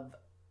of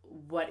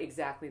what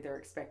exactly they're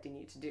expecting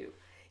you to do.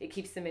 It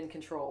keeps them in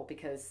control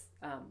because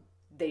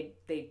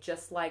they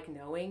just like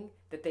knowing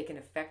that they can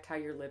affect how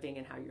you're living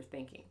and how you're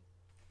thinking.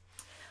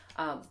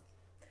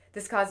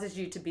 This causes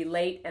you to be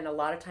late and a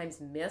lot of times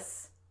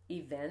miss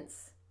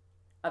events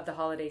of the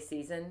holiday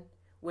season,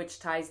 which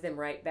ties them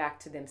right back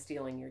to them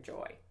stealing your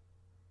joy.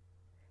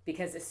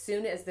 Because as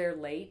soon as they're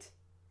late,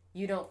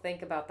 you don't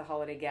think about the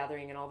holiday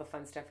gathering and all the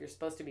fun stuff you're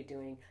supposed to be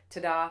doing.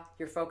 Ta-da,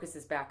 your focus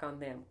is back on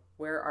them.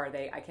 Where are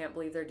they? I can't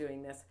believe they're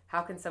doing this.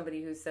 How can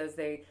somebody who says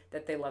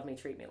that they love me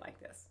treat me like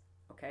this?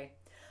 Okay.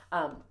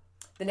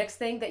 The next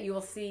thing that you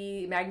will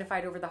see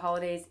magnified over the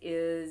holidays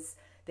is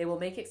they will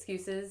make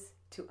excuses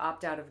to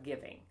opt out of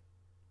giving.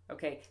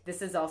 Okay.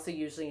 This is also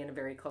usually in a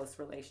very close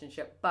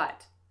relationship,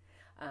 but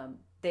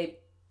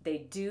they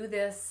do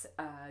this,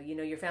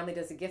 your family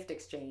does a gift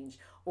exchange,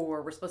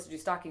 or we're supposed to do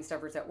stocking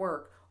stuffers at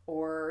work,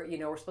 or,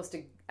 we're supposed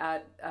to,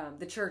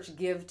 the church,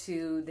 give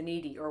to the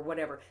needy or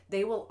whatever.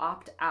 They will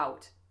opt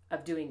out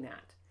of doing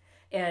that.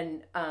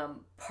 And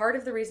part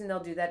of the reason they'll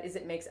do that is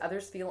it makes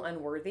others feel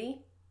unworthy,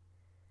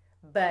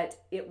 but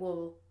it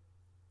will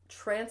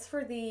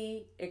transfer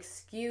the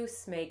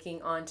excuse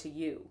making onto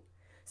you.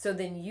 So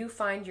then you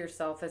find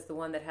yourself as the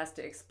one that has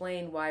to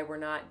explain why we're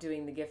not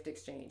doing the gift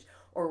exchange,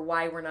 or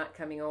why we're not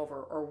coming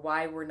over, or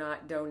why we're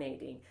not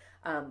donating,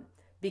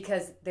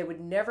 because they would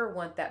never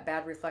want that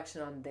bad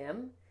reflection on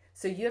them.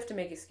 So you have to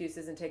make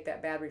excuses and take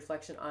that bad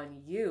reflection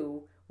on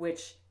you,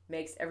 which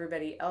makes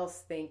everybody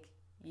else think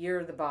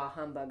you're the bah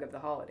humbug of the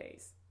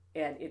holidays.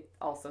 And it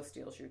also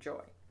steals your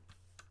joy.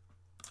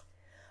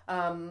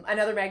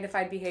 Another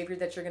magnified behavior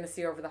that you're going to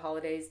see over the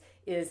holidays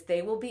is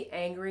they will be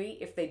angry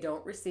if they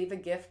don't receive a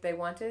gift they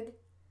wanted,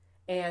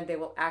 and they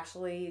will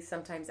actually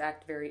sometimes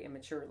act very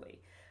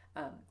immaturely.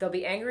 They'll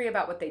be angry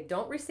about what they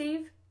don't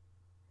receive,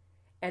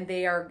 and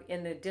they are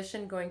in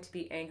addition going to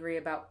be angry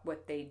about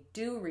what they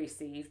do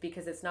receive,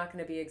 because it's not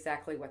going to be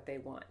exactly what they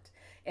want.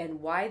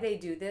 And why they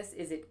do this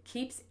is it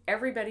keeps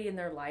everybody in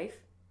their life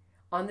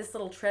on this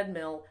little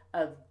treadmill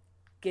of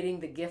getting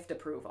the gift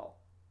approval.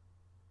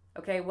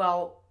 Okay,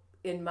 well,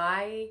 in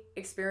my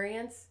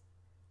experience,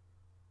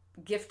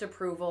 gift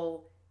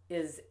approval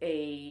is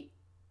a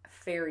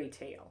fairy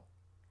tale,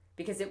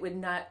 because it would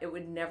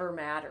never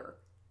matter,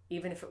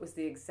 even if it was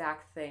the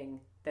exact thing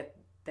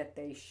that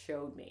they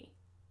showed me.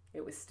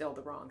 It was still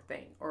the wrong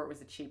thing, or it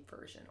was a cheap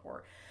version,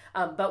 or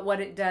but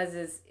what it does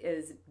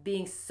is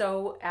being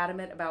so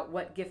adamant about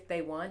what gift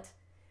they want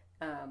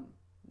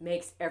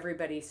makes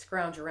everybody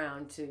scrounge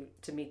around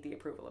to meet the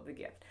approval of the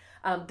gift.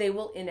 They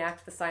will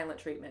enact the silent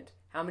treatment.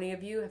 How many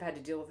of you have had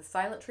to deal with the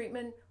silent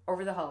treatment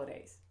over the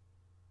holidays?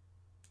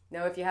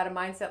 Now, if you had a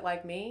mindset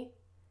like me,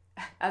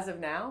 as of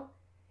now,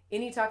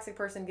 any toxic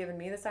person giving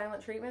me the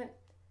silent treatment,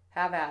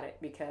 have at it,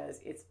 because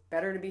it's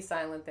better to be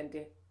silent than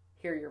to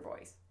hear your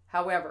voice.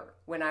 However,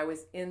 when I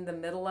was in the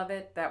middle of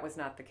it, that was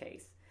not the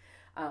case.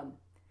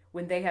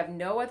 When they have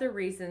no other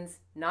reasons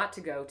not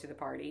to go to the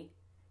party,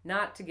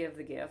 not to give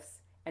the gifts,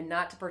 and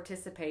not to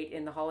participate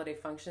in the holiday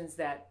functions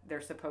that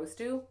they're supposed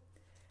to,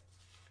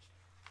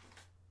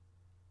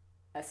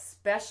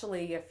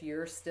 especially if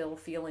you're still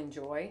feeling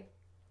joy,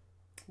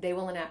 they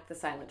will enact the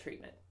silent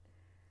treatment.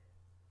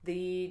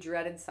 The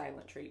dreaded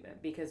silent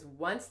treatment. Because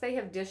once they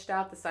have dished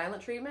out the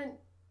silent treatment,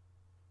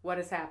 what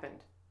has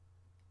happened?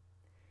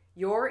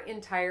 Your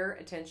entire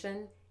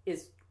attention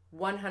is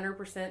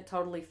 100%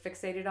 totally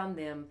fixated on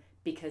them,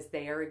 because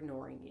they are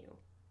ignoring you.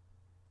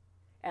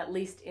 At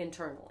least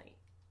internally.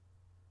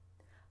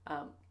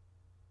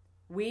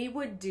 We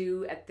would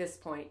do at this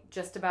point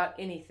just about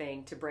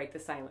anything to break the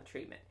silent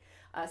treatment.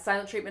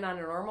 Silent treatment on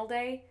a normal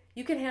day,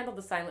 you can handle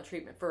the silent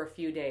treatment for a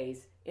few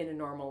days in a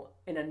normal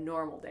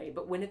day.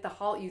 But when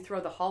you throw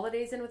the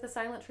holidays in with the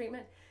silent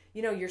treatment,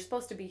 you're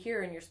supposed to be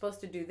here and you're supposed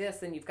to do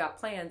this and you've got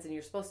plans and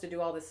you're supposed to do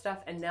all this stuff,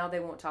 and now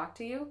they won't talk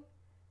to you.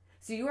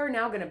 So you are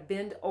now going to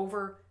bend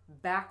over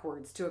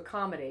backwards to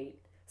accommodate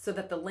so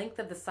that the length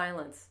of the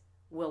silence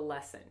will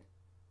lessen.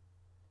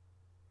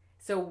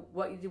 So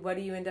what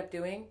do you end up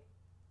doing?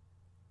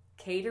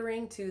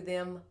 Catering to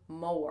them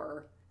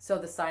more so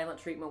the silent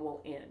treatment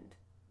will end,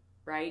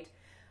 right?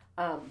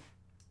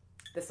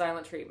 The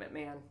silent treatment,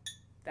 man,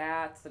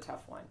 that's the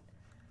tough one.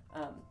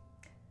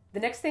 The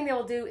next thing they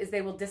will do is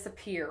they will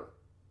disappear.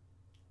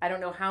 I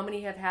don't know how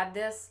many have had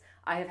this.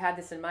 I have had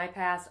this in my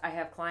past. I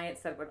have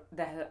clients that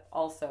have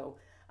also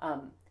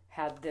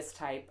had this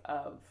type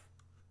of,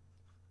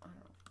 I don't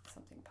know,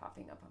 something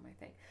popping up on my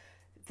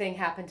thing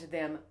happened to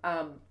them.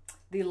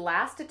 The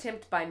last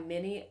attempt by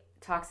many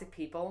toxic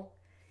people,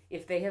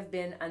 if they have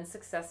been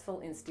unsuccessful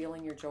in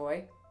stealing your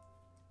joy,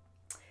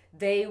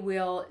 they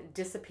will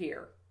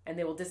disappear, and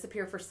they will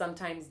disappear for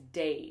sometimes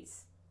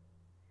days.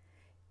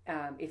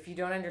 If you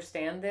don't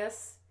understand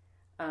this,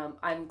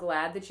 I'm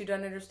glad that you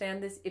don't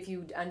understand this. If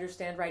you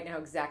understand right now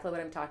exactly what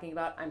I'm talking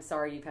about, I'm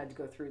sorry you've had to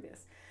go through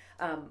this.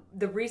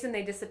 The reason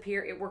they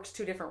disappear, it works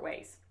two different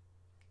ways.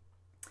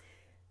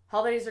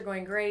 Holidays are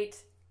going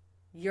great.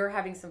 You're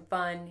having some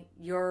fun.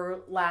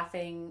 You're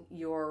laughing.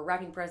 You're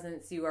wrapping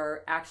presents. You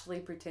are actually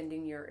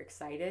pretending you're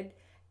excited,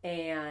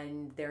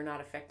 and they're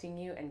not affecting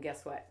you. And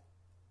guess what?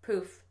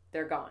 Poof,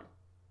 they're gone.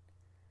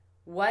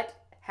 What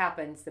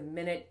happens the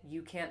minute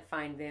you can't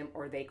find them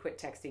or they quit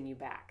texting you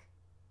back?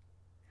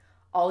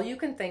 All you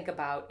can think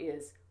about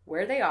is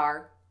where they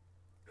are,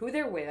 who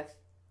they're with,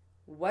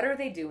 what are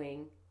they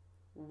doing,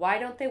 why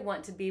don't they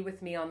want to be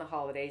with me on the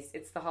holidays?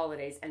 It's the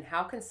holidays, and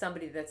how can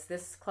somebody that's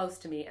this close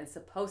to me and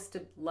supposed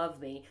to love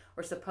me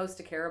or supposed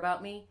to care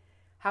about me,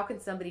 how can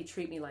somebody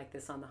treat me like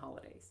this on the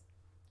holidays,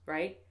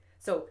 right?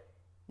 So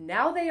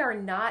now they are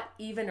not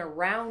even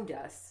around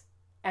us,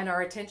 and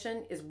our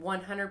attention is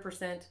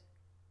 100%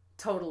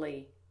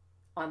 totally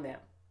on them.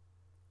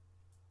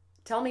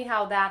 Tell me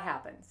how that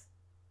happens.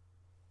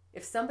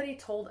 If somebody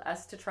told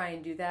us to try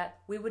and do that,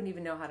 we wouldn't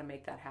even know how to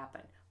make that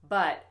happen.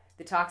 But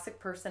the toxic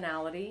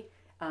personality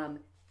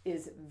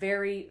is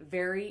very,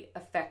 very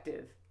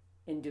effective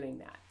in doing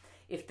that.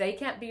 If they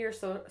can't be your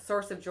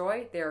source of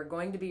joy, they are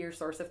going to be your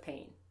source of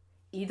pain.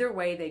 Either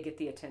way, they get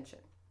the attention.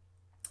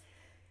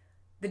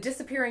 The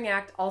disappearing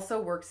act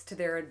also works to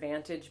their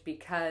advantage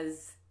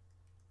because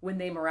when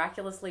they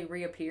miraculously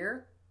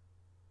reappear,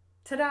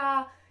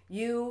 ta-da,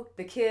 you,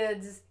 the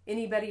kids,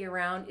 anybody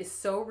around is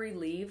so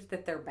relieved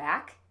that they're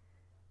back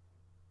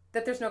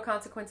that there's no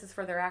consequences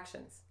for their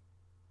actions.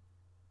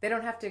 They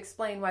don't have to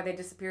explain why they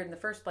disappeared in the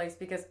first place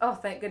because, oh,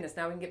 thank goodness,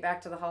 now we can get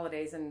back to the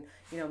holidays and,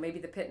 maybe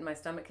the pit in my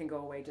stomach can go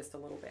away just a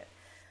little bit.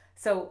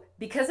 So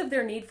because of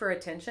their need for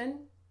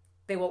attention,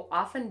 they will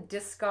often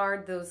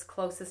discard those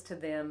closest to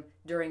them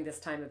during this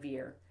time of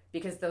year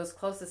because those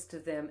closest to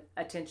them,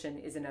 attention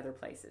is in other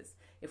places.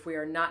 If we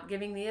are not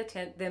giving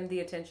them the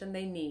attention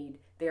they need,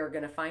 they are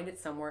going to find it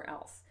somewhere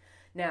else.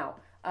 Now,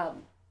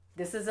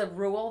 this is a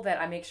rule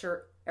that I make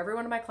sure every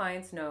one of my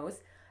clients knows,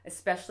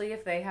 especially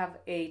if they have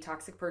a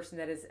toxic person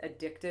that is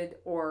addicted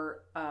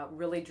or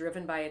really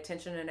driven by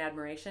attention and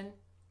admiration.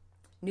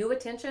 New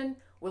attention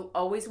will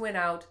always win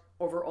out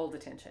over old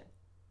attention.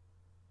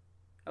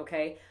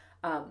 Okay?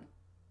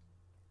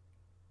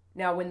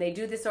 Now, when they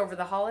do this over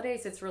the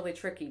holidays, it's really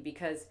tricky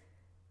because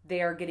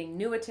they are getting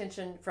new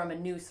attention from a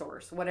new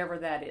source, whatever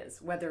that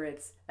is, whether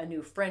it's a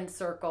new friend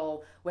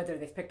circle, whether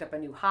they've picked up a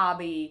new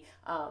hobby,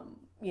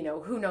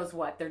 who knows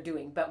what they're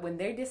doing. But when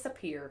they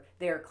disappear,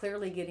 they are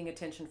clearly getting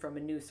attention from a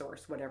new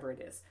source, whatever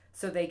it is.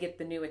 So they get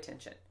the new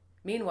attention.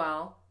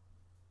 Meanwhile,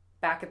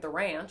 back at the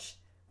ranch,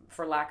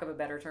 for lack of a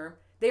better term,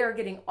 they are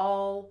getting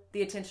all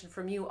the attention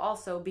from you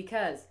also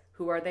because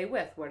who are they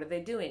with? What are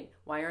they doing?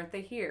 Why aren't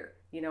they here?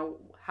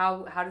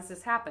 How does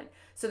this happen?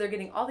 So they're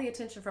getting all the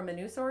attention from a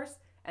new source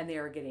and they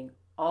are getting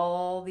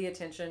all the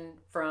attention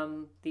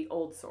from the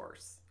old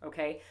source.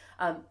 Okay.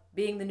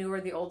 Being the new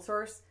or the old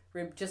source,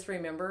 just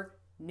remember,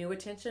 new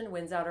attention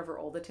wins out over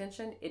old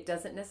attention. It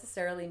doesn't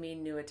necessarily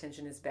mean new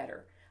attention is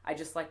better. I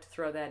just like to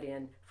throw that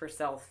in for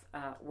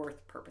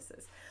self-worth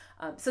purposes.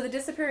 So the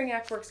disappearing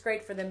act works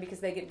great for them because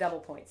they get double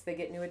points. They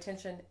get new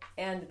attention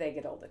and they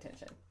get old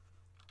attention.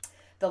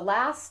 The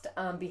last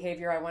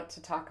behavior I want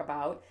to talk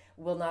about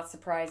will not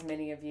surprise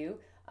many of you.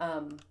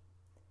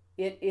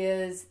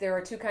 There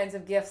are two kinds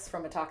of gifts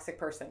from a toxic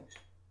person.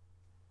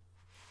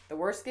 The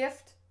worst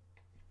gift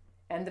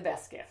and the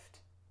best gift.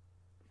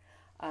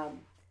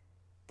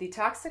 The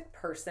toxic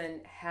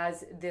person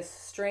has this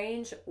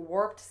strange,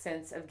 warped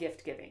sense of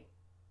gift giving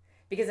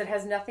because it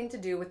has nothing to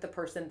do with the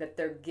person that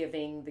they're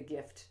giving the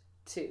gift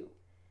to.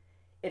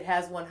 It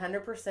has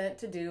 100%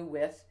 to do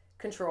with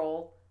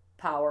control,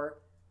 power,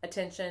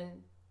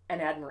 attention,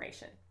 and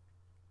admiration.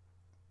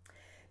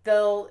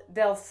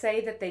 They'll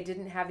say that they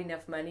didn't have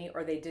enough money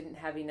or they didn't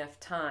have enough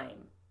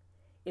time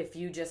if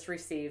you just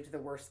received the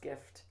worst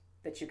gift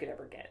that you could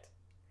ever get.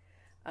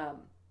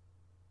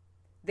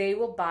 They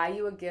will buy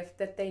you a gift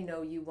that they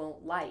know you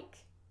won't like.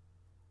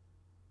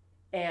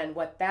 And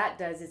what that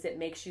does is it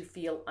makes you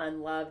feel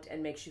unloved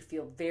and makes you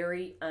feel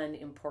very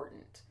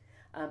unimportant.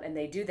 And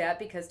they do that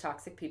because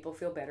toxic people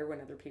feel better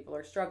when other people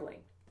are struggling.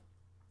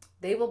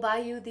 They will buy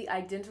you the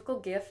identical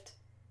gift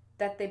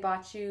that they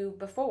bought you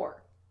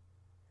before,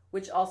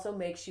 which also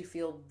makes you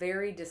feel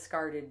very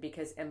discarded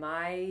because am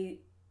I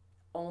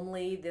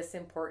only this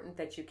important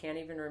that you can't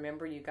even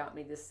remember you got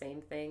me this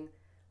same thing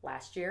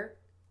last year?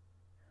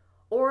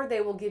 Or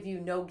they will give you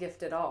no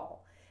gift at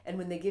all. And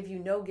when they give you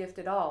no gift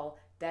at all,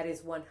 that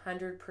is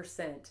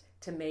 100%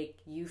 to make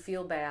you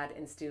feel bad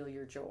and steal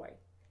your joy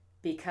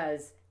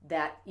because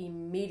that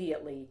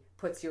immediately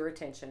puts your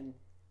attention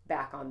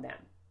back on them.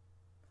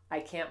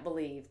 I can't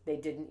believe they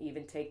didn't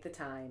even take the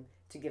time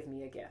to give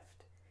me a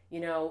gift.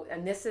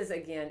 And this is,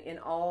 again, in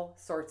all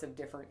sorts of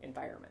different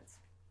environments.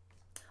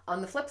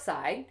 On the flip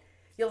side,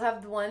 you'll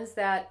have the ones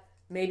that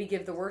maybe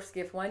give the worst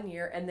gift one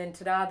year and then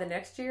ta-da, the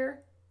next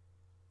year,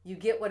 you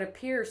get what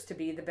appears to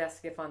be the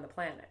best gift on the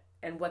planet.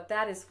 And what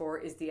that is for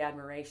is the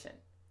admiration.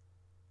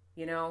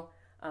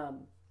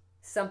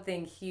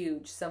 Something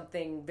huge,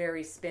 something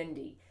very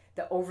spendy,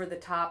 the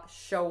over-the-top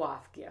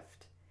show-off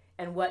gift.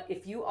 And what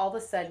if you all of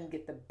a sudden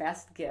get the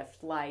best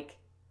gift like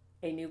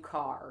a new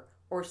car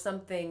or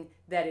something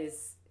that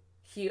is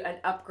an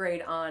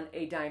upgrade on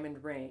a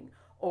diamond ring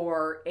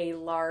or a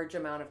large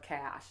amount of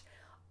cash,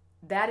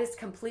 that is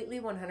completely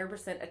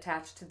 100%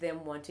 attached to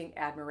them wanting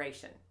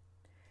admiration.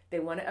 They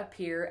want to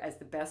appear as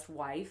the best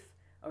wife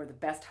or the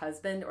best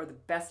husband or the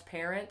best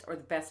parent or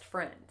the best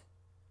friend.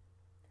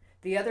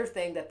 The other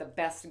thing that the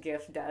best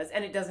gift does,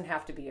 and it doesn't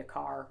have to be a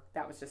car,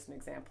 that was just an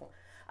example,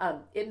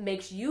 it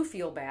makes you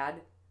feel bad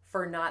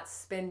for not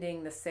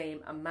spending the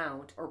same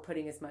amount or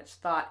putting as much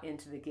thought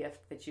into the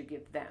gift that you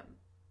give them.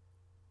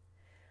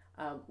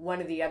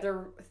 One of the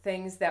other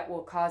things that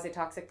will cause a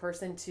toxic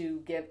person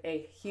to give a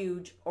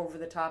huge,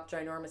 over-the-top,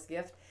 ginormous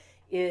gift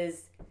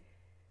is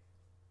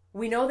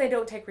we know they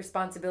don't take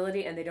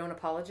responsibility and they don't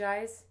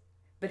apologize,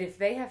 but if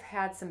they have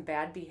had some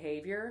bad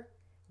behavior,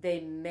 they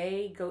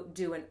may go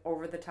do an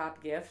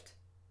over-the-top gift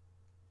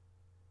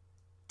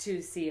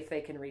to see if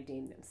they can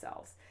redeem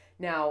themselves.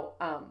 Now,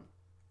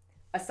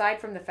 aside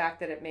from the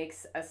fact that it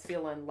makes us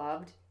feel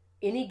unloved,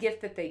 any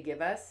gift that they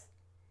give us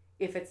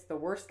if it's the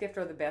worst gift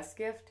or the best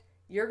gift,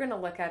 you're going to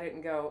look at it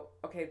and go,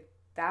 okay,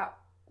 that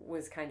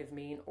was kind of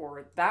mean,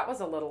 or that was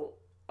a little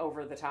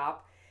over the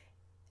top.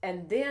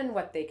 And then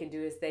what they can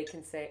do is they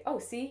can say, oh,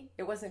 see,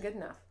 it wasn't good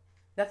enough.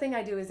 Nothing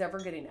I do is ever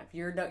good enough.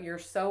 You're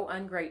so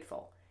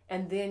ungrateful.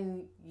 And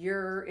then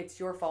it's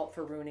your fault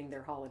for ruining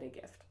their holiday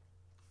gift.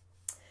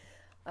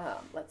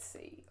 Let's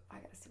see. I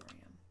got to see where I am.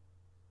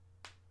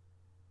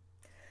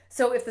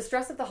 So if the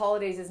stress of the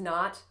holidays is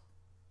not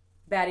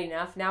bad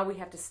enough, now we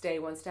have to stay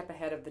one step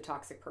ahead of the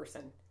toxic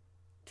person,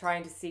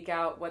 trying to seek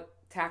out what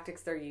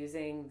tactics they're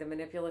using, the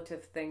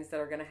manipulative things that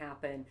are going to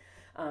happen,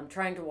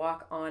 trying to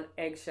walk on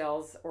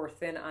eggshells or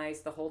thin ice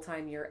the whole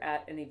time you're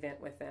at an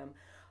event with them.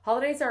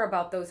 Holidays are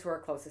about those who are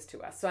closest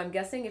to us. So I'm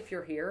guessing if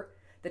you're here,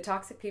 the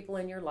toxic people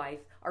in your life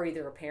are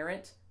either a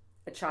parent,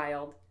 a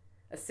child,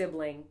 a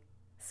sibling,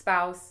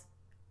 spouse,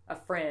 a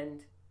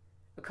friend,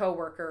 a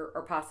coworker,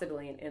 or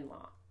possibly an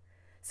in-law.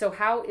 So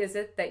how is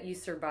it that you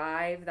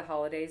survive the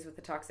holidays with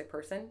a toxic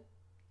person?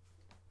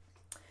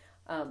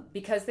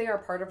 Because they are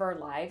part of our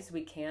lives,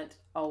 we can't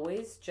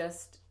always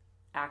just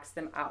axe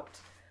them out.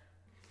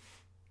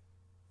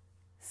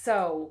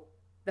 So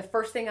the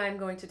first thing I'm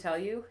going to tell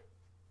you,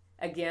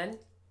 again,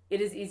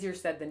 it is easier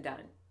said than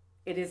done.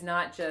 It is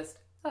not just,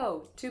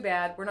 oh, too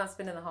bad, we're not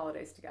spending the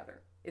holidays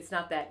together. It's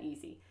not that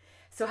easy.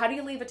 So how do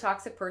you leave a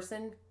toxic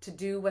person to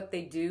do what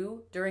they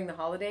do during the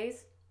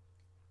holidays?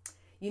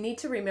 You need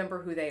to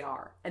remember who they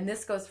are. And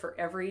this goes for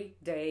every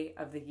day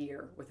of the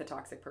year with a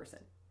toxic person.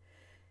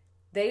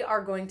 They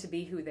are going to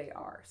be who they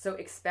are. So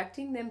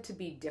expecting them to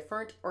be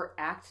different or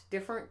act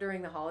different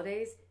during the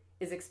holidays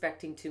is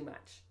expecting too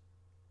much.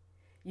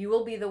 You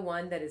will be the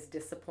one that is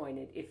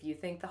disappointed if you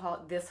think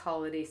this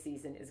holiday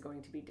season is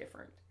going to be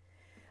different.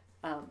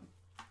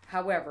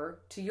 However,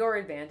 to your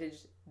advantage,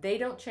 they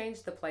don't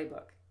change the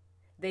playbook.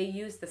 They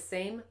use the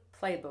same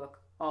playbook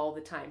all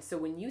the time. So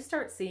when you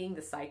start seeing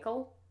the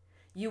cycle,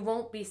 you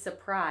won't be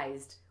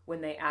surprised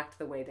when they act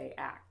the way they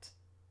act.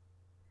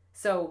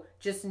 So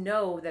just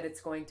know that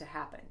it's going to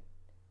happen.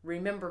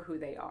 Remember who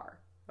they are,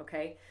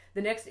 okay?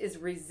 The next is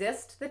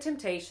resist the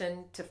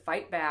temptation to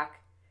fight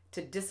back,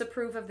 to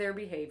disapprove of their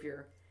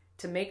behavior,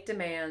 to make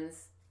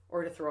demands,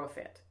 or to throw a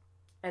fit.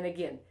 And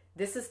again,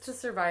 this is to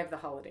survive the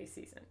holiday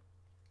season.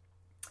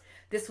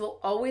 This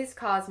will always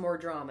cause more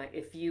drama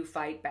if you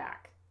fight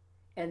back.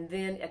 And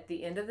then at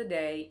the end of the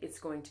day, it's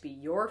going to be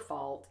your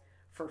fault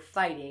for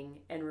fighting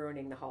and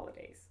ruining the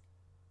holidays.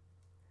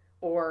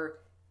 Or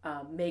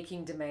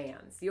making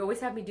demands. You always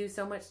have me do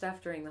so much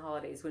stuff during the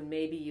holidays when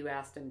maybe you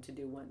asked them to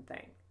do one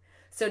thing.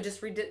 So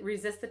just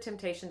resist the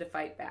temptation to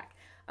fight back.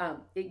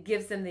 It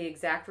gives them the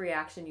exact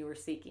reaction you were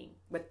seeking,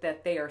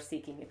 that they are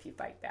seeking if you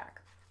fight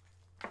back.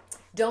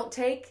 Don't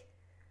take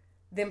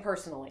them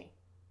personally.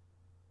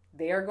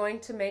 They are going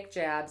to make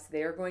jabs.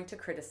 They are going to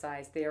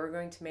criticize. They are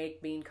going to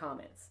make mean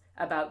comments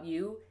about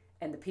you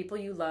and the people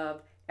you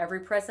love,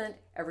 every present,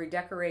 every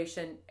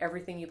decoration,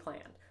 everything you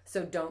planned.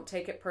 So don't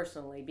take it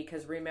personally,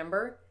 because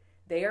remember,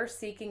 they are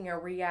seeking a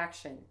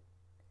reaction.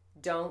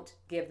 Don't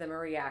give them a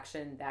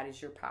reaction. That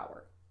is your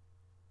power.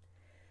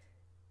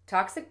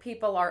 Toxic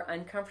people are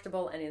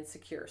uncomfortable and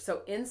insecure.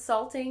 So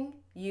insulting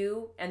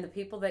you and the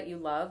people that you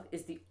love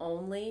is the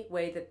only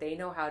way that they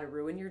know how to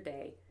ruin your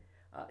day,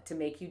 to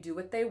make you do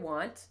what they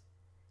want,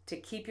 to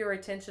keep your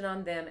attention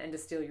on them, and to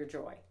steal your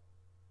joy.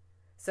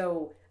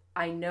 So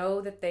I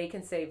know that they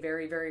can say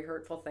very, very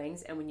hurtful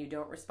things, and when you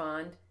don't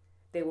respond,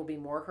 they will be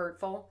more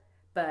hurtful.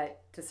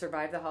 But to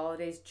survive the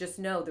holidays, just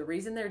know the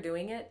reason they're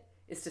doing it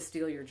is to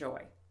steal your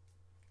joy.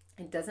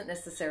 It doesn't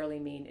necessarily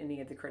mean any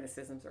of the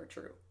criticisms are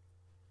true.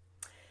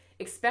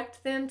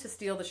 Expect them to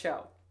steal the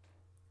show.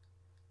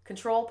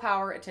 Control,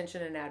 power,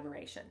 attention, and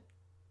admiration.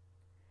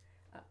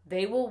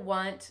 They will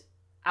want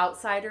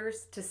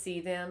outsiders to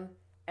see them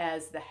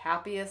as the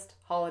happiest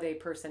holiday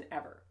person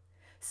ever.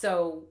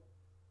 So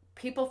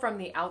people from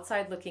the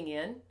outside looking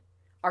in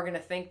are going to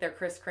think they're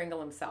Kris Kringle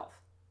himself,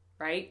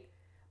 right?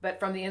 But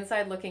from the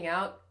inside looking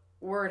out,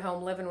 we're at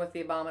home living with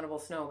the abominable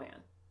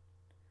snowman.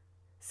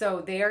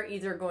 So they are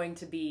either going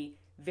to be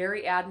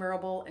very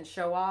admirable and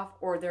show off,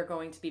 or they're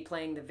going to be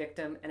playing the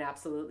victim and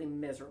absolutely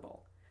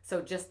miserable.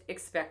 So just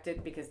expect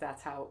it, because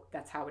that's how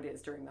it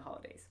is during the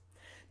holidays.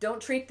 Don't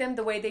treat them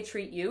the way they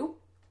treat you.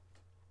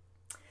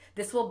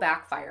 This will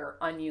backfire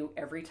on you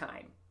every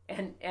time.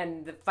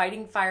 And the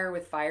fighting fire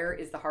with fire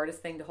is the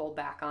hardest thing to hold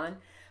back on.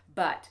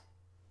 But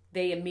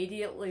they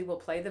immediately will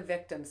play the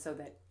victim so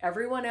that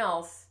everyone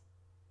else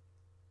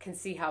can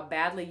see how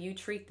badly you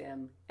treat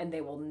them, and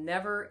they will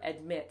never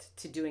admit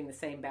to doing the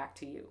same back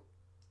to you.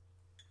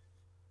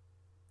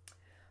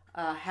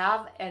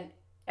 Have an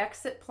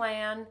exit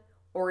plan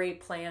or a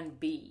plan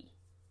B.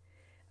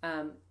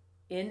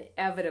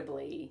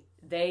 Inevitably,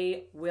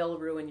 they will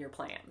ruin your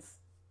plans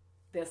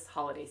this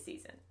holiday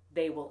season.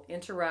 They will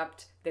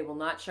interrupt. They will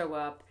not show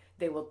up.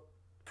 They will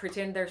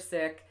pretend they're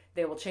sick.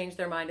 They will change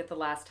their mind at the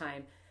last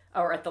time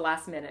or at the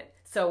last minute.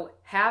 So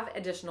have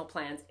additional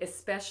plans,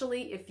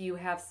 especially if you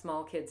have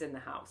small kids in the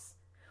house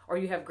or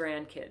you have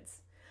grandkids.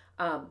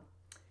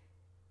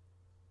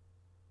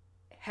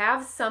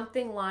 have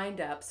something lined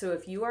up. So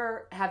if you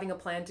are having a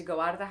plan to go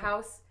out of the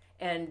house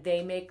and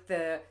they make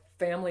the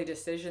family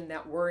decision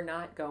that we're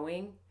not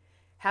going,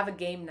 have a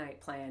game night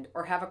planned,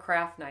 or have a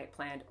craft night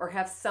planned, or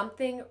have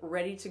something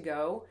ready to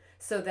go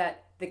so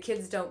that the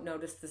kids don't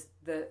notice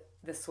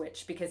the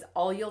switch, because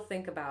all you'll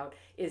think about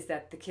is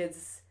that the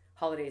kids'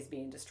 holiday is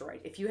being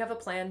destroyed. If you have a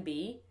plan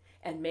B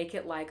and make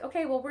it like,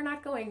 okay, well, we're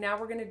not going, now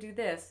we're going to do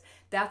this,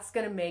 that's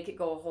going to make it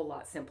go a whole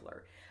lot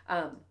simpler.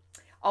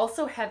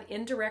 Also have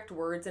indirect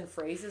words and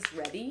phrases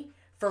ready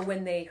for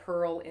when they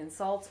hurl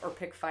insults or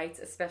pick fights,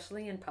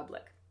 especially in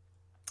public.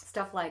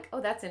 Stuff like, oh,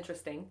 that's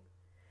interesting.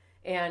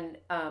 And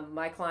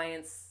my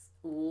clients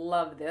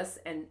love this,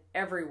 and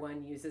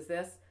everyone uses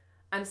this.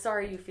 I'm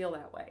sorry you feel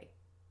that way.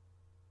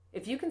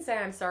 If you can say,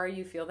 I'm sorry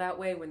you feel that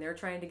way when they're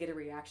trying to get a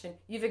reaction,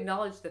 you've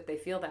acknowledged that they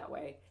feel that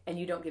way, and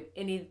you don't give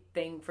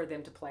anything for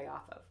them to play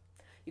off of.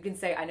 You can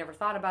say, I never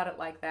thought about it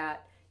like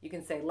that. You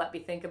can say, let me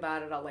think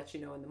about it. I'll let you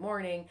know in the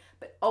morning.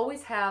 But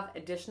always have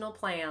additional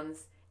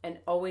plans and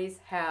always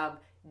have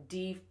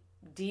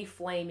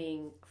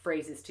deflaming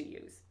phrases to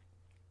use.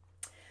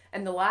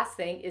 And the last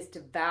thing is to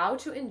vow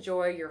to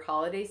enjoy your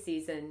holiday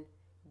season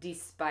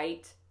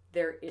despite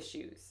their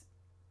issues,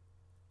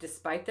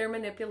 despite their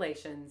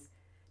manipulations,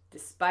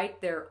 despite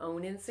their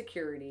own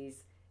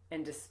insecurities,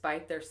 and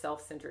despite their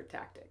self-centered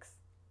tactics.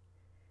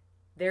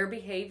 Their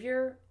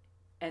behavior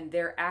and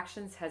their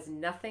actions has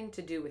nothing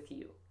to do with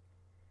you.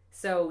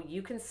 So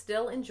you can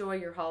still enjoy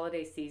your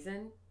holiday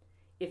season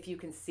if you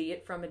can see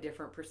it from a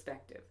different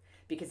perspective.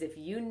 Because if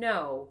you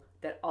know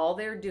that all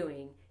they're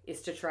doing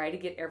is to try to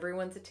get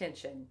everyone's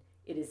attention,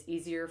 it is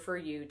easier for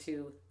you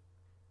to,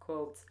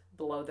 quotes,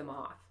 blow them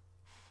off.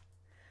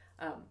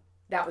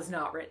 That was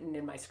not written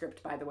in my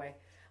script, by the way.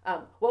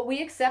 What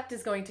we accept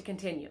is going to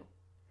continue.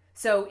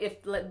 So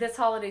if this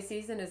holiday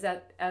season is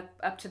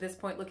up to this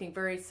point looking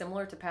very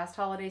similar to past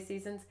holiday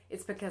seasons,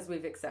 it's because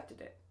we've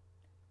accepted it.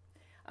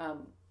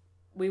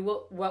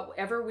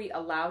 Whatever we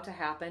allow to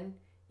happen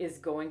is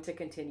going to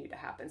continue to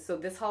happen. So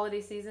this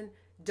holiday season,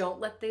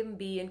 don't let them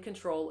be in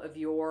control of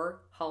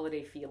your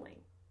holiday feeling.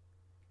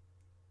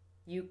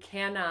 You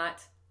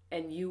cannot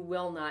and you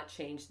will not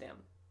change them.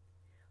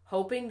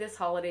 Hoping this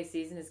holiday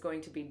season is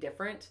going to be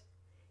different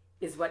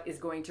is what is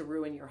going to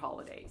ruin your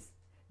holidays.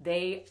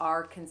 They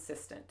are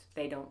consistent.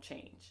 They don't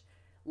change.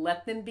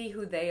 Let them be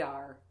who they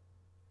are,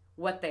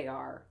 what they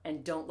are,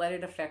 and don't let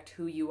it affect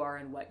who you are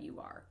and what you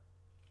are.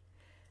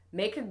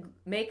 Make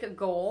a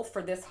goal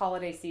for this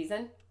holiday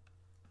season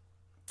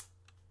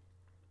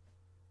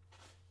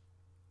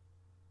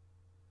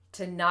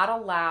to not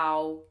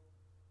allow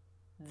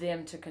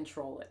them to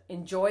control it.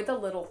 Enjoy the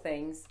little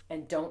things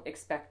and don't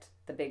expect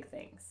the big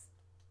things.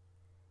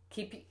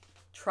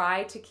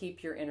 Try to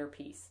keep your inner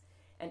peace.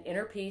 And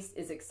inner peace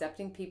is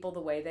accepting people the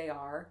way they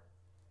are,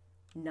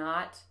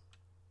 not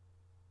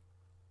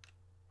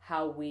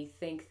how we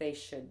think they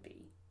should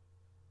be.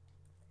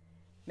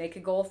 Make a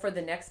goal for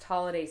the next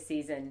holiday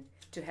season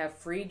to have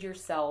freed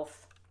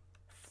yourself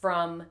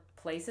from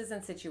places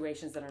and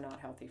situations that are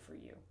not healthy for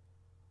you.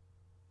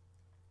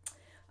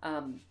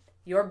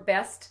 Your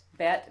best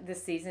bet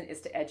this season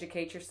is to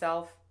educate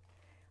yourself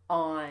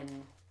on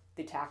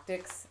the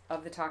tactics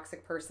of the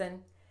toxic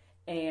person.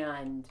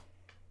 And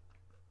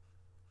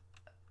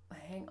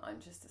hang on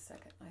just a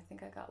second. I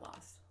think I got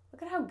lost.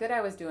 Look at how good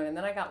I was doing, and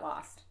then I got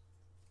lost.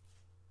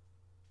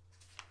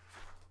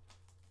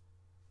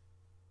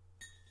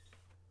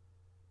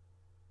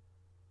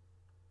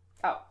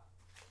 Oh,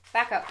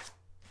 back up.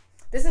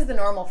 This is the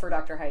normal for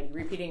Dr. Heidi,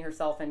 repeating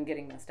herself and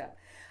getting messed up.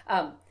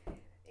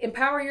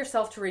 Empower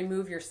yourself to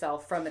remove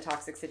yourself from the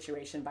toxic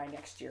situation by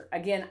next year.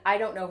 Again, I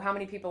don't know how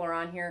many people are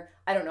on here.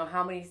 I don't know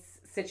how many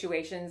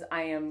situations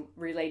I am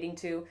relating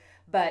to,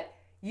 but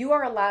you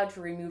are allowed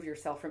to remove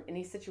yourself from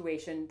any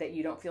situation that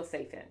you don't feel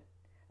safe in,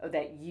 or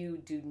that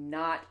you do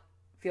not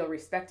feel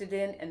respected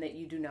in, and that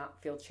you do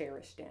not feel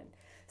cherished in.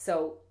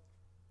 So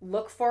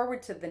look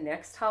forward to the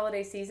next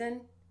holiday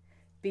season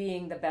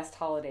being the best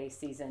holiday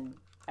season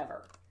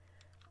ever.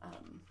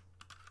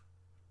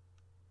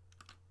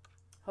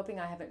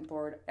 Hoping I haven't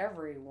bored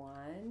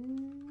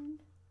everyone.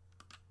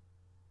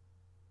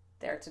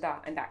 There, ta-da,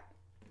 I'm back.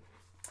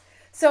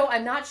 So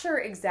I'm not sure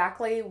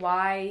exactly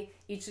why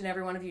each and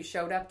every one of you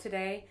showed up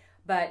today,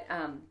 but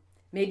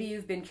maybe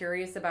you've been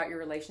curious about your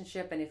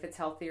relationship and if it's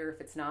healthy or if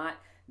it's not.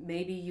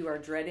 Maybe you are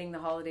dreading the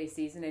holiday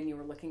season and you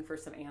were looking for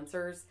some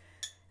answers.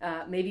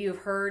 Maybe you've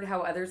heard how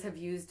others have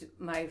used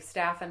my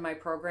staff and my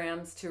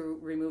programs to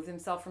remove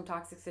themselves from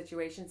toxic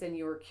situations, and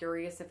you were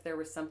curious if there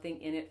was something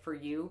in it for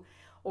you,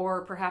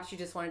 or perhaps you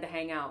just wanted to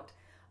hang out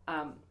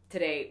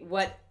today.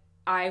 What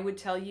I would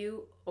tell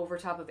you over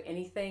top of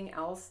anything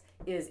else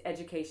is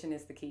education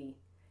is the key.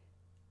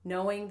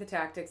 Knowing the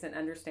tactics and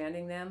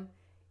understanding them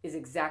is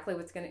exactly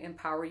what's going to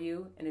empower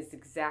you, and is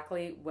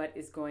exactly what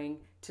is going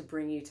to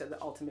bring you to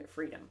the ultimate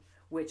freedom,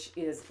 which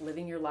is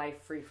living your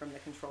life free from the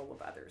control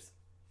of others.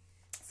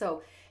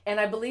 So, and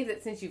I believe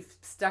that since you've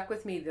stuck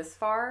with me this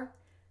far,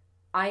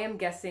 I am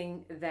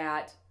guessing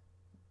that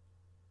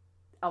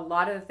a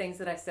lot of the things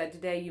that I said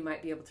today you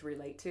might be able to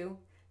relate to,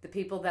 The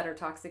people that are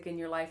toxic in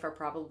your life are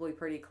probably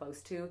pretty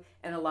close to,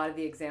 and a lot of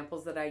the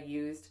examples that I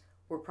used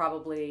were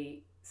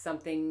probably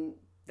something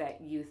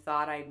that you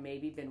thought I'd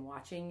maybe been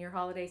watching your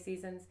holiday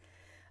seasons.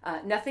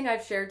 Nothing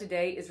I've shared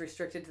today is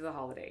restricted to the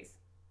holidays.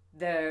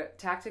 The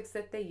tactics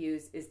that they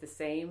use is the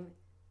same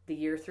the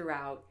year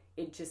throughout.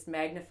 It just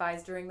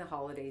magnifies during the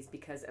holidays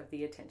because of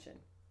the attention.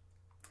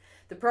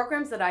 The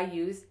programs that I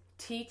use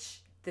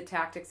teach the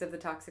tactics of the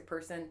toxic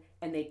person,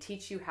 and they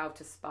teach you how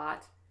to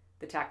spot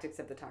the tactics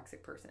of the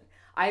toxic person.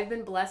 I've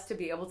been blessed to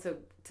be able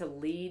to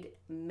lead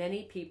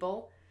many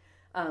people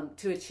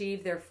to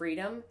achieve their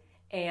freedom,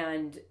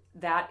 and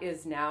that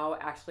is now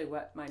actually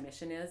what my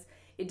mission is.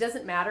 It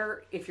doesn't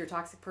matter if your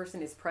toxic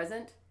person is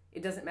present.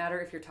 It doesn't matter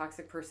if your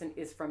toxic person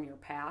is from your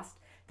past.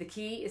 The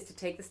key is to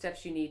take the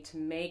steps you need to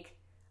make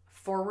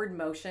forward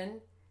motion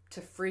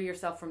to free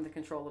yourself from the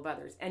control of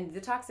others. And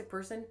the toxic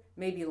person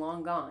may be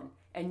long gone,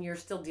 and you're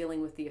still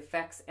dealing with the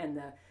effects and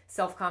the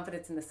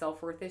self-confidence and the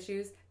self-worth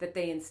issues that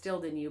they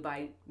instilled in you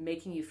by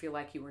making you feel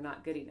like you were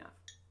not good enough.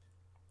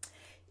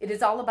 It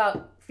is all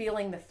about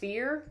feeling the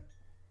fear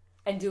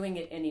and doing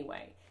it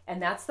anyway.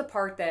 And that's the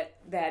part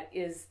that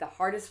is the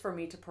hardest for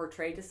me to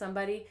portray to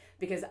somebody,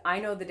 because I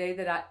know the day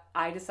that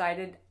I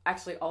decided,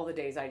 actually all the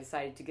days I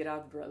decided to get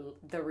out of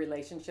the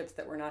relationships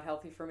that were not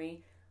healthy for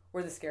me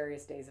were the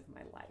scariest days of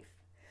my life.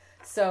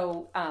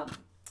 So I'm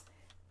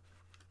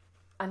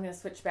going to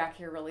switch back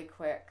here really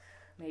quick.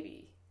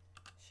 Maybe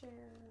share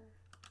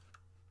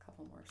a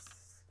couple more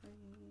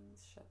screens.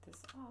 Shut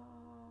this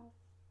off.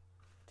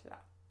 To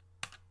that.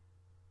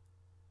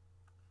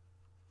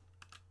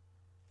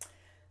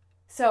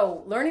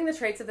 So learning the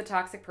traits of the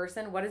toxic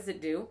person, what does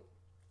it do?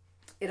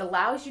 It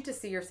allows you to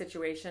see your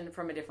situation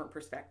from a different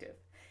perspective.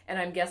 And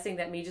I'm guessing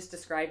that me just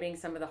describing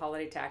some of the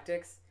holiday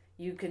tactics,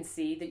 you can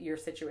see that your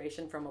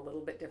situation from a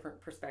little bit different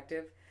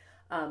perspective.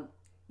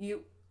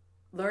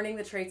 Learning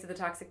the traits of the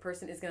toxic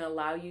person is going to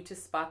allow you to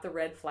spot the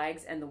red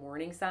flags and the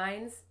warning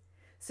signs,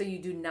 so you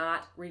do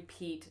not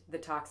repeat the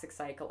toxic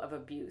cycle of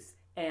abuse.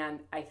 And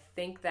I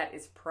think that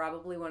is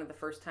probably one of the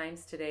first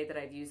times today that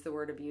I've used the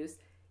word abuse.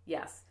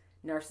 Yes,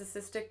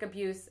 narcissistic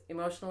abuse,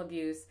 emotional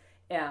abuse,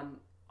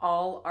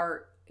 all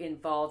are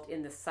involved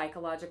in the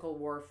psychological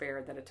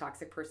warfare that a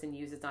toxic person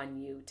uses on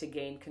you to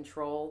gain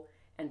control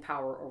and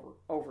power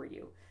over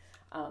you.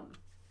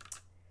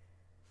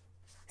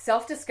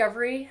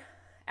 Self-discovery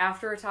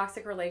after a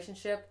toxic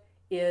relationship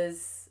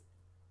is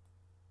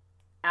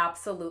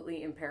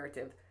absolutely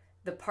imperative.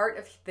 The part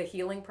of the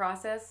healing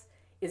process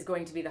is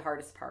going to be the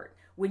hardest part.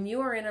 When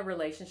you are in a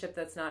relationship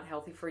that's not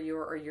healthy for you,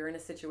 or you're in a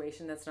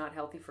situation that's not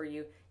healthy for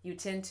you, you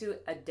tend to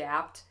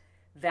adapt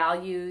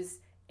values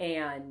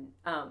and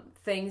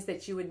things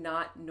that you would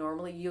not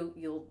normally.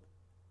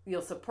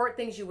 You'll support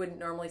things you wouldn't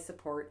normally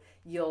support.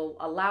 You'll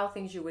allow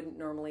things you wouldn't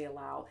normally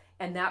allow,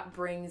 and that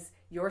brings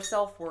your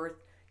self-worth,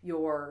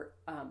 your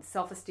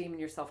self-esteem, and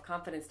your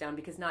self-confidence down,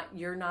 because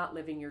you're not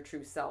living your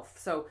true self.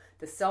 So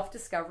the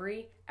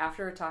self-discovery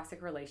after a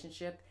toxic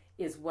relationship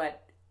is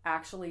what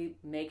actually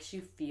makes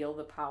you feel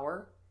the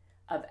power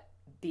of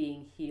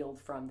being healed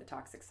from the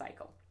toxic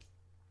cycle.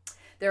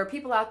 There are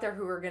people out there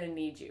who are going to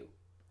need you,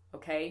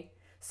 okay?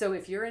 So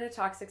if you're in a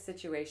toxic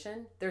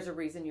situation, there's a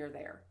reason you're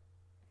there.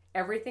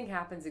 Everything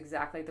happens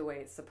exactly the way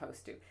it's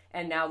supposed to.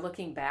 And now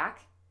looking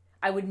back,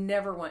 I would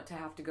never want to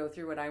have to go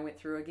through what I went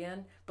through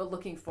again. But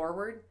looking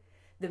forward,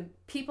 the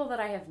people that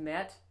I have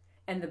met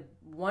and the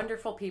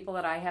wonderful people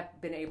that I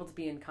have been able to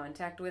be in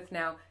contact with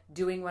now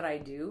doing what I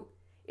do,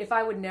 if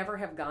I would never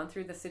have gone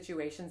through the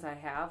situations I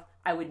have,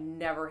 I would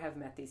never have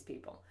met these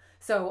people.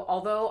 So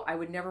although I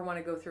would never want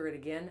to go through it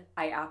again,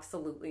 I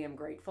absolutely am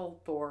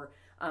grateful for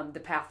the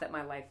path that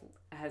my life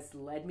has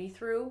led me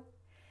through.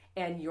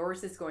 And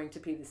yours is going to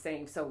be the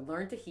same. So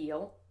learn to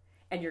heal,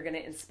 and you're going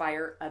to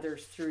inspire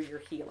others through your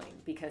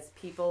healing, because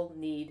people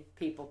need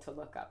people to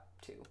look up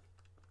to.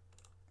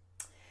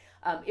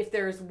 If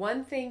there's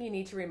one thing you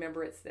need to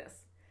remember, it's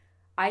this.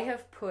 I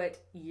have put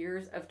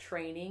years of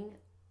training,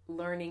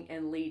 learning,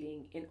 and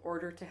leading in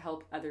order to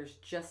help others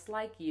just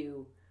like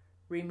you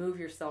remove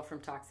yourself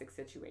from toxic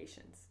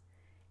situations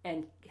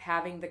and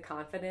having the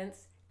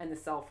confidence and the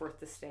self-worth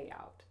to stay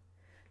out.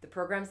 The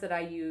programs that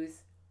I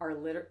use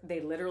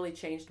they literally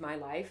changed my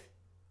life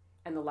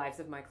and the lives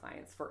of my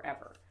clients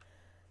forever.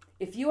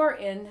 If you are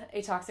in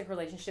a toxic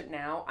relationship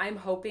now, I'm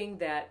hoping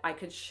that I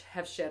could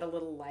have shed a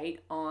little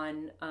light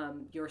on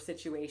your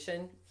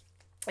situation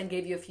and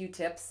gave you a few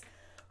tips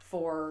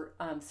for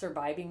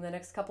surviving the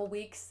next couple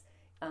weeks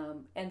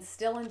and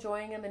still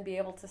enjoying them and be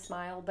able to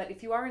smile. But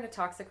if you are in a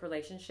toxic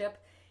relationship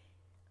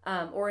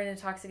or in a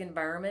toxic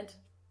environment,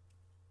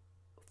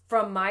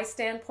 from my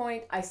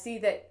standpoint, I see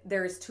that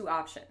there's two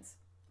options.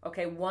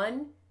 Okay,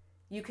 one,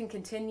 you can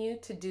continue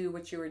to do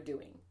what you are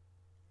doing.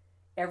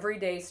 Every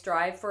day,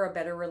 strive for a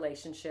better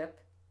relationship,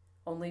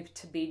 only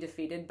to be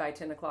defeated by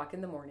 10 o'clock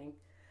in the morning.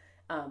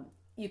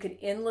 You can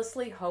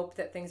endlessly hope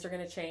that things are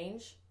going to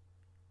change,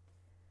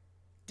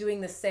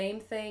 doing the same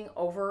thing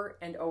over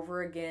and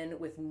over again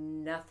with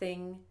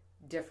nothing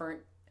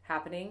different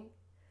happening.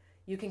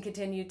 You can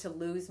continue to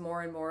lose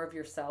more and more of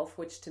yourself,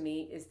 which to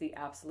me is the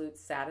absolute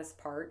saddest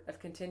part of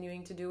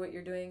continuing to do what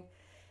you're doing.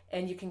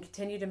 And you can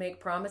continue to make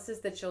promises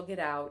that you'll get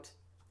out,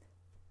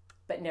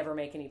 but never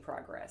make any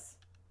progress.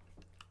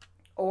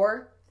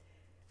 Or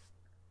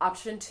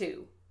option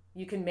 2,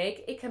 you can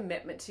make a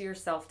commitment to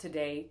yourself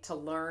today to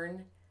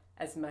learn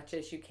as much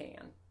as you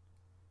can.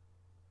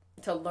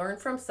 To learn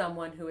from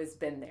someone who has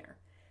been there.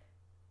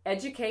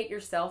 Educate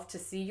yourself to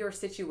see your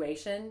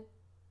situation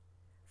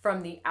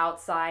from the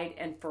outside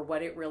and for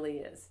what it really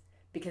is.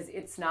 Because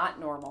it's not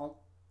normal,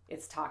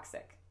 it's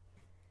toxic.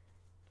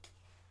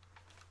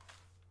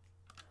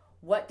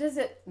 What does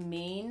it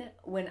mean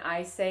when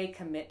I say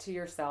commit to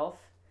yourself?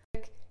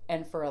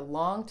 And for a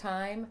long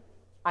time,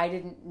 I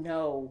didn't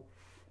know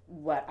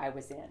what I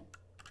was in.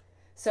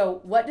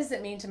 So what does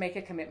it mean to make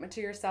a commitment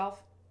to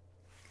yourself?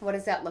 What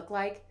does that look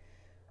like?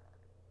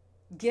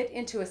 Get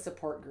into a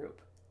support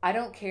group. I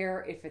don't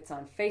care if it's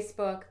on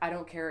Facebook. I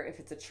don't care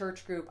if it's a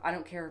church group. I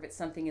don't care if it's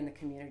something in the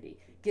community.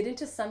 Get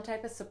into some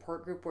type of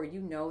support group where you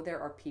know there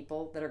are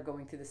people that are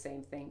going through the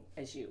same thing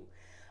as you.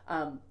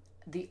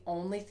 The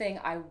only thing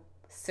I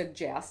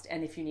suggest,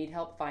 and if you need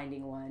help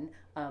finding one,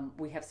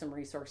 we have some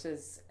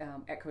resources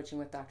at Coaching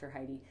with Dr.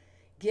 Heidi.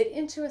 Get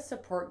into a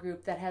support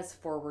group that has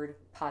forward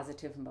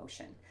positive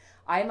motion.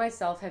 I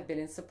myself have been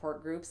in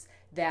support groups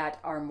that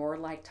are more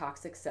like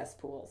toxic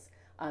cesspools.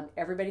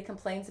 Everybody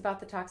complains about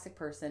the toxic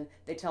person.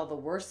 They tell the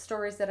worst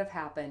stories that have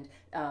happened,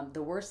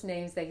 the worst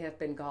names they have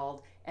been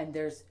called, and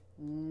there's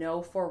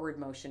no forward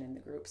motion in the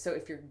group. So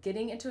if you're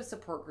getting into a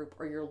support group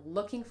or you're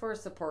looking for a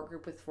support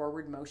group with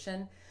forward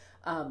motion,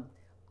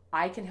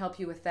 I can help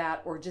you with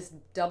that, or just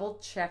double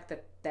check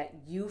that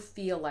you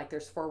feel like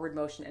there's forward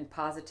motion and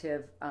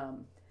positive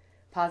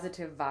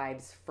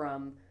vibes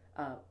from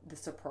the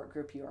support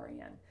group you are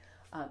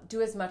in.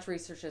 Do as much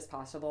research as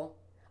possible.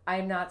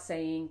 I'm not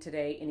saying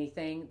today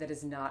anything that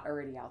is not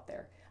already out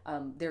there.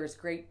 There's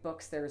great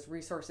books, there's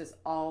resources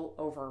all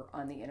over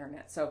on the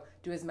internet. So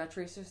do as much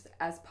research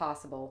as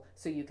possible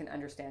so you can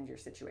understand your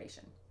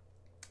situation.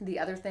 The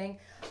other thing,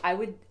 I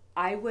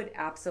would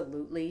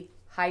absolutely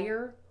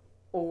hire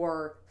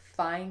or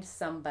find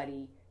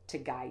somebody to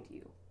guide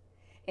you.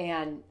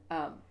 And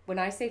when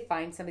I say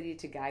find somebody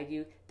to guide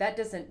you, that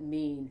doesn't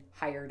mean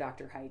hire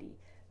Dr. Heidi.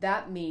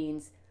 That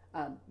means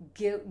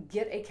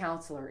get a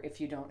counselor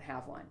if you don't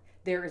have one.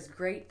 There is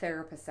great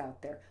therapists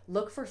out there.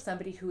 Look for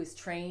somebody who is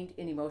trained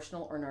in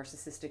emotional or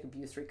narcissistic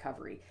abuse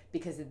recovery,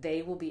 because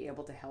they will be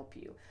able to help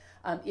you.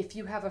 If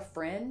you have a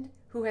friend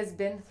who has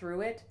been through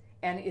it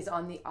and is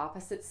on the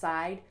opposite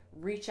side,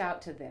 reach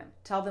out to them.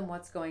 Tell them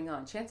what's going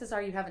on. Chances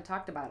are you haven't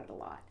talked about it a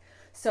lot.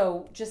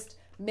 So just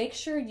make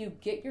sure you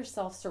get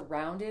yourself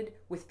surrounded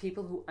with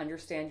people who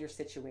understand your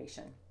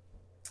situation.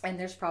 And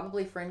there's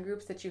probably friend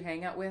groups that you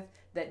hang out with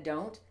that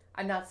don't.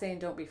 I'm not saying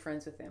don't be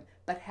friends with them,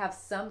 but have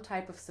some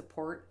type of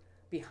support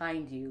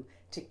behind you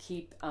to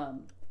keep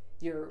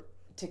your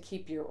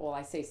well,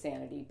 I say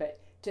sanity, but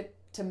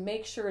to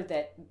make sure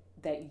that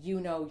you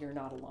know you're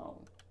not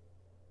alone.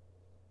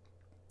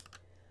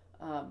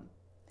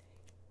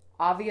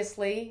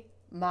 Obviously,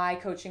 my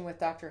Coaching with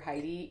Dr.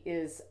 Heidi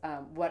is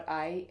what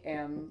I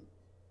am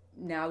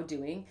now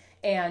doing,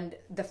 and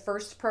the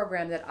first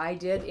program that I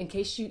did, in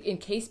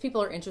case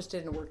people are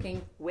interested in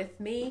working with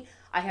me,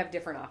 I have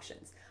different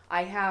options.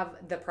 I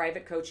have the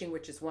private coaching,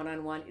 which is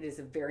one-on-one. It is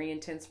a very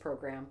intense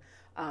program.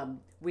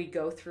 We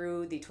go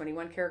through the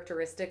 21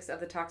 characteristics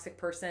of the toxic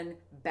person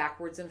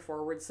backwards and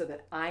forwards so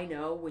that I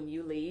know when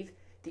you leave,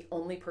 the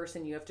only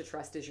person you have to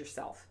trust is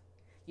yourself.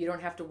 You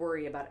don't have to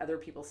worry about other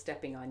people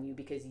stepping on you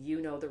because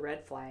you know the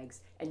red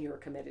flags and you're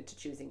committed to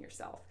choosing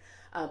yourself.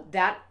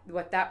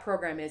 What that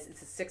program is,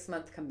 it's a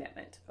 6-month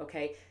commitment,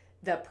 okay?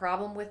 The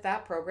problem with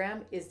that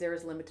program is there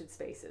is limited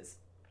spaces.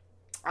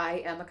 I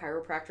am a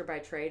chiropractor by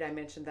trade. I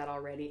mentioned that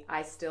already.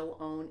 I still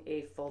own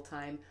a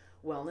full-time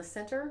wellness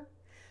center.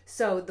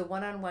 So the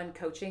one-on-one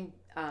coaching,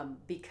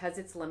 because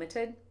it's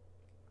limited,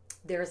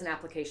 there is an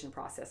application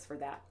process for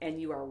that.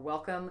 And you are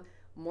welcome,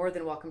 more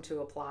than welcome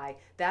to apply.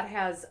 That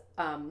has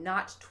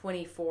not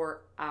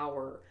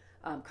 24-hour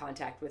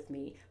contact with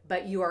me,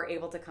 but you are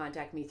able to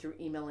contact me through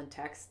email and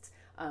texts.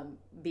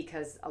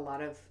 Because a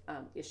lot of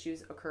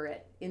issues occur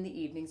in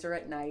the evenings or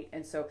at night.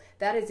 And so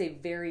that is a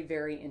very,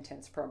 very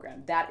intense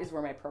program. That is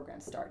where my program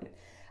started.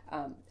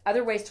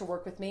 Other ways to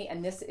work with me,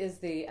 and this is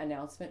the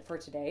announcement for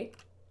today.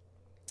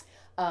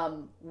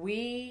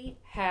 We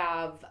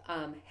have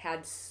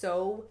had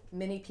so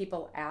many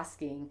people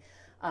asking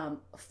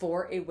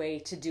for a way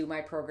to do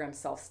my program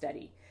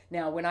self-study.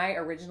 Now, when I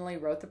originally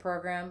wrote the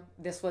program,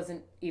 this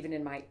wasn't even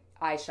in my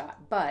eye shot,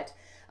 but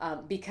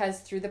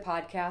because through the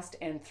podcast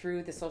and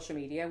through the social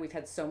media, we've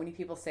had so many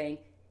people saying,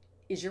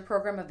 is your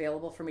program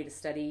available for me to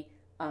study,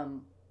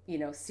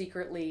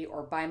 secretly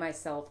or by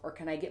myself, or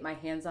can I get my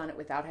hands on it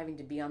without having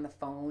to be on the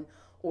phone,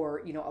 or,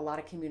 a lot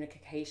of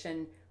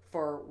communication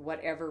for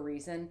whatever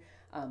reason.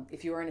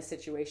 If you are in a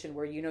situation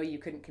where you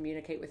couldn't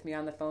communicate with me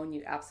on the phone,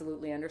 you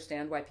absolutely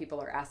understand why people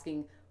are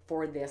asking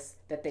for this,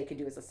 that they could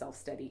do as a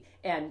self-study.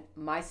 And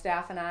my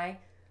staff and I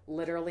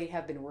literally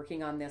have been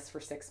working on this for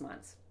 6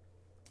 months.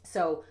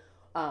 So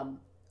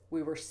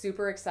we were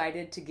super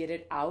excited to get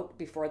it out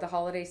before the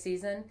holiday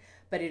season,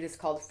 but it is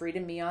called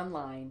Freedom Me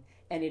Online,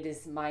 and it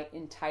is my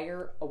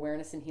entire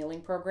awareness and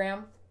healing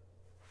program,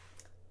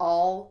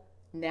 all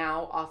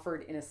now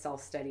offered in a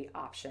self-study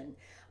option.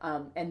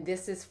 And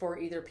this is for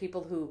either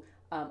people who,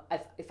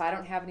 if I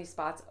don't have any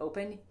spots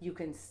open, you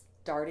can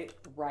start it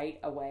right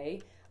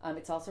away.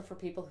 It's also for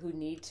people who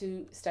need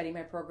to study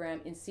my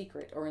program in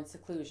secret or in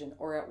seclusion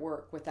or at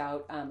work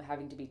without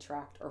having to be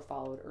tracked or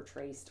followed or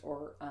traced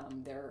or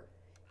their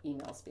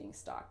emails being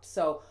stalked.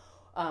 So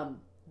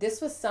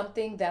this was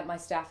something that my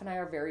staff and I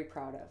are very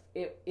proud of.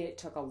 It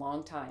took a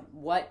long time.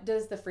 What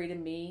does the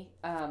Freedom Me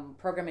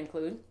program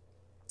include?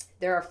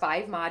 There are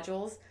 5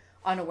 modules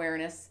on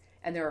awareness,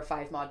 and there are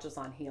 5 modules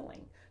on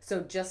healing. So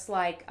just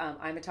like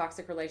I'm a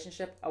toxic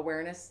relationship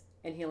awareness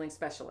and healing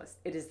specialist,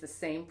 it is the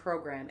same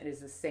program. It is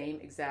the same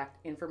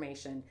exact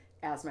information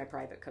as my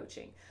private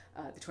coaching.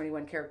 The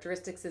 21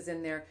 characteristics is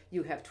in there.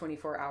 You have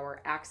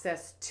 24-hour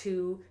access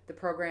to the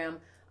program,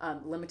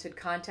 limited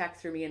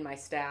contact through me and my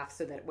staff,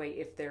 so that way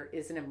if there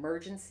is an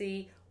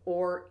emergency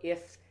or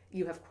if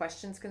you have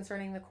questions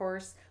concerning the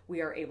course, we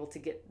are able to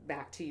get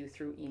back to you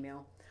through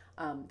email.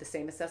 The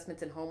same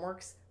assessments and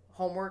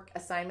homework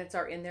assignments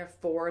are in there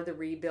for the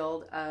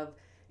rebuild of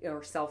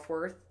your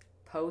self-worth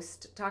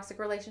post toxic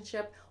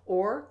relationship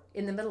or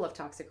in the middle of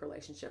toxic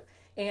relationship,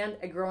 and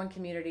a growing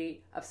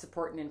community of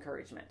support and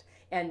encouragement.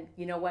 And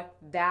you know what?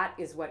 That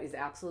is what is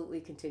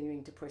absolutely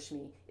continuing to push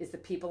me, is the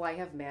people I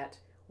have met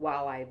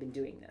while I have been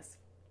doing this.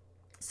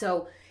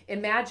 So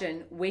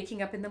imagine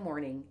waking up in the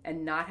morning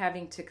and not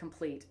having to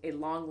complete a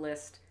long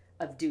list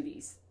of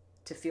duties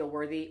to feel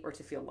worthy or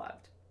to feel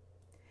loved.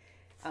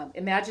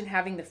 Imagine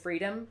having the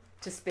freedom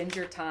to spend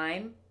your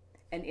time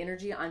and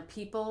energy on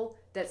people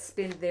that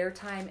spend their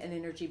time and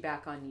energy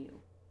back on you.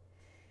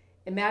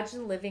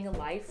 Imagine living a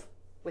life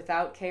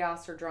without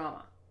chaos or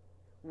drama,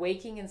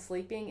 waking and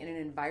sleeping in an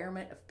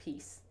environment of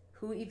peace.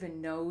 Who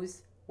even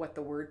knows what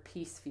the word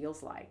peace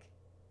feels like?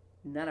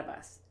 None of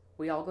us.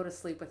 We all go to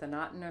sleep with a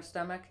knot in our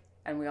stomach,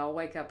 and we all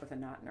wake up with a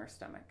knot in our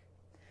stomach.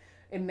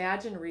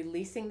 Imagine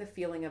releasing the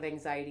feeling of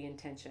anxiety and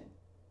tension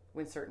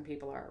when certain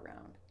people are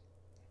around.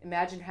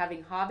 Imagine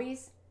having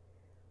hobbies,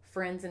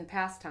 friends, and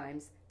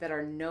pastimes that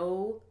are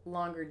no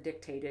longer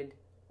dictated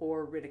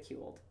or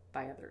ridiculed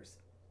by others.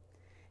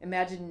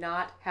 Imagine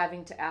not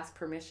having to ask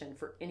permission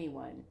for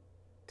anyone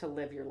to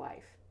live your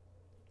life.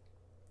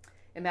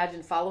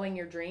 Imagine following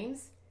your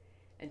dreams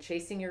and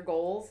chasing your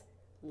goals,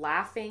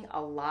 laughing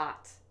a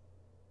lot.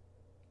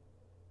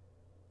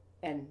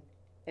 And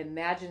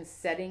imagine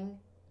setting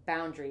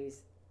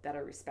boundaries that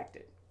are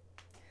respected.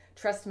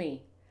 Trust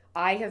me,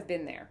 I have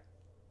been there.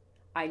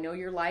 I know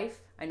your life,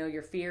 I know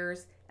your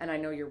fears, and I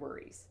know your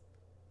worries.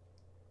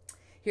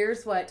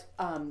 Here's what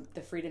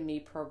the Freedom Me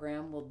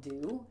program will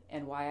do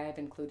and why I've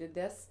included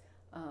this.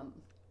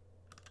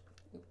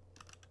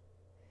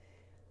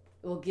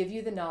 It will give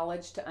you the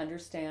knowledge to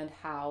understand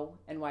how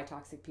and why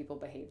toxic people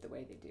behave the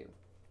way they do.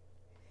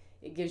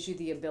 It gives you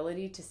the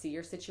ability to see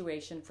your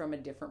situation from a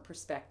different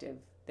perspective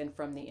than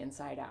from the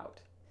inside out.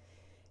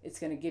 It's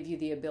going to give you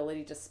the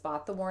ability to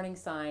spot the warning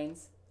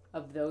signs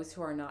of those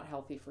who are not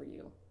healthy for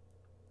you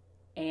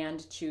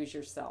and choose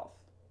yourself.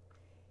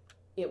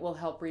 It will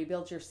help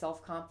rebuild your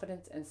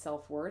self-confidence and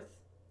self-worth,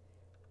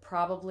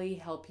 probably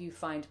help you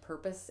find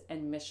purpose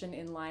and mission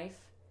in life,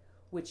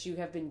 which you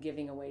have been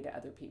giving away to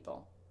other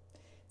people.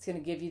 It's going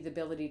to give you the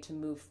ability to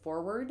move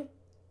forward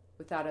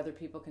without other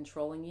people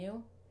controlling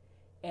you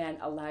and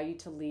allow you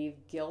to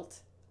leave guilt,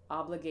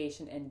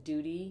 obligation, and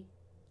duty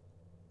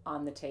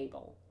on the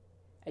table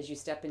as you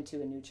step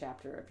into a new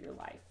chapter of your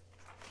life.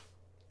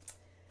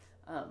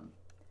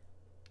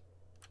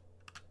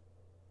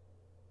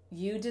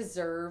 You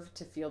deserve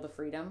to feel the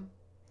freedom.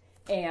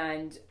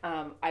 And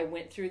I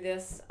went through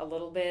this a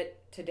little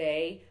bit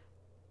today.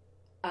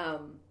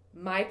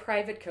 My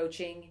private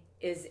coaching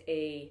is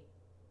a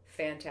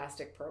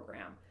fantastic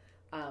program.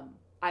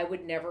 I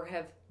would never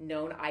have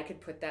known I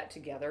could put that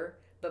together,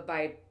 but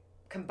by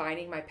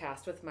combining my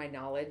past with my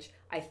knowledge,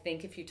 I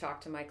think if you talk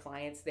to my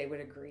clients, they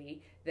would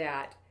agree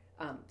that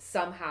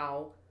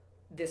somehow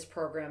this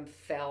program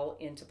fell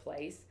into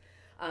place.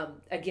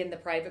 Again, the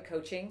private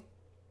coaching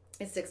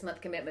is 6-month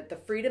commitment. The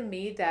Freedom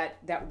Me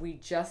that we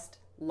just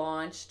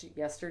launched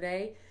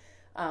yesterday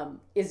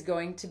is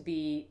going to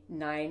be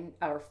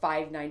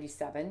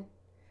 $597.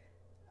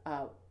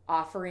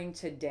 Offering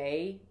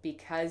today,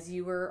 because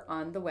you were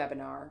on the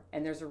webinar,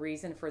 and there's a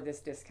reason for this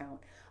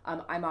discount.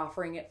 I'm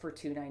offering it for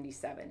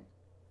 $297.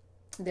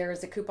 There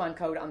is a coupon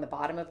code on the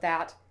bottom of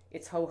that.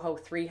 It's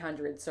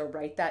HOHO300, so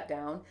write that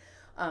down.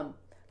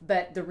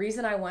 But the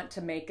reason I want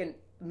to make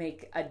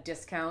a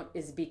discount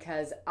is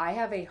because I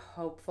have a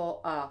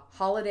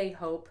Holiday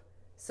Hope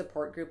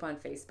support group on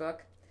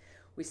Facebook.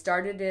 We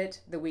started it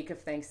the week of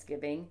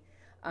Thanksgiving.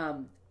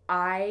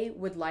 I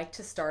would like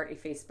to start a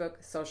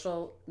Facebook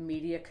social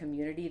media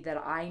community that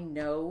I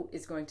know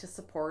is going to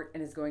support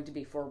and is going to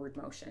be forward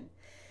motion.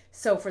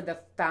 So for the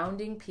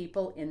founding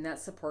people in that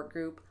support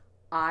group,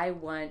 I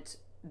want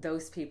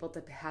those people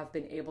to have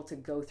been able to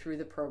go through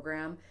the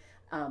program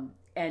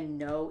and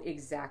know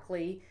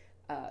exactly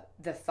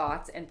the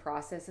thoughts and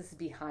processes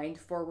behind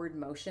forward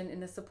motion in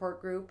the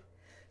support group.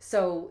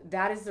 So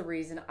that is the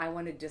reason I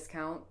want to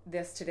discount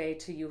this today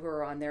to you who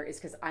are on there, is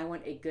because I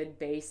want a good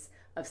base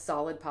of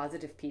solid,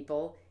 positive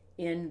people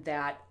in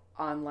that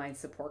online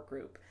support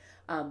group.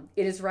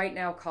 It is right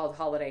now called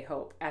Holiday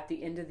Hope. At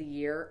the end of the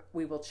year,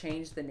 we will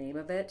change the name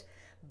of it,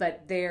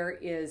 but there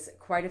is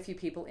quite a few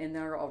people in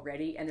there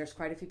already, and there's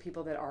quite a few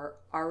people that are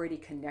already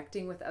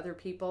connecting with other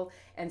people.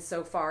 And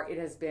so far, it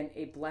has been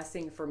a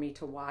blessing for me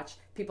to watch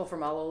people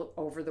from all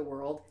over the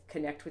world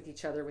connect with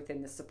each other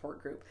within the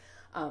support group.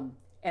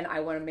 And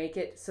I want to make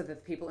it so that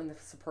the people in the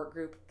support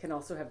group can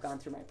also have gone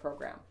through my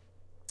program.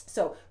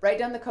 So write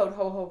down the code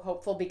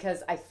HOPEFUL,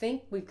 because I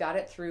think we've got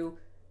it through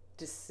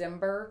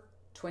December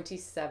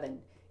 27.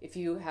 If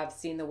you have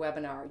seen the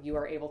webinar, you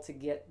are able to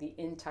get the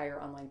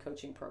entire online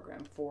coaching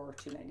program for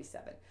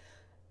 $297.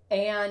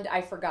 And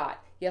I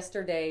forgot,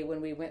 yesterday when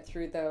we went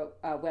through the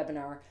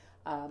webinar,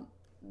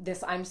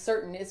 this I'm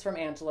certain is from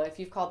Angela. If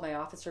you've called my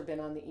office or been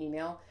on the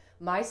email,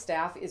 my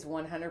staff is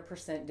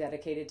 100%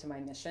 dedicated to my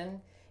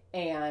mission,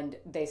 and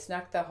they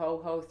snuck the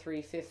HOHO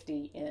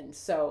 350 in.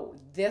 So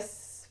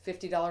this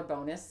 $50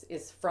 bonus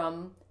is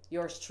from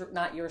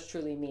not yours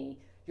truly me,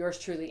 yours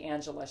truly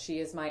Angela. She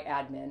is my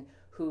admin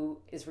who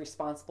is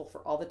responsible for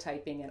all the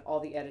typing and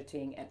all the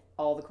editing and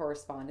all the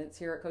correspondence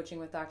here at Coaching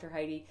with Dr.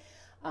 Heidi.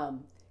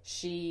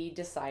 She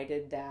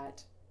decided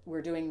that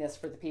we're doing this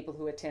for the people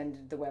who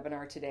attended the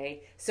webinar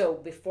today. So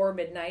before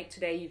midnight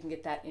today, you can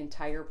get that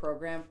entire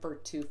program for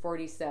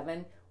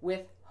 $247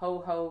 with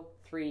HOHO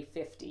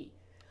 350.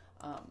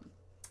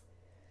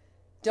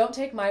 Don't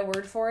take my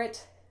word for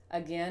it.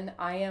 Again,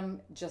 I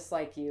am just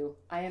like you.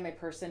 I am a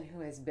person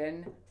who has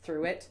been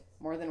through it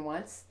more than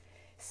once.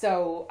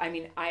 So, I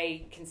mean,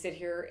 I can sit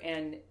here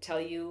and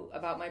tell you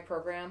about my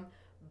program,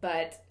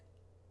 but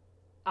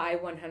I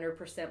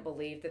 100%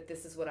 believe that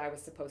this is what I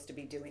was supposed to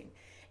be doing.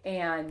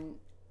 And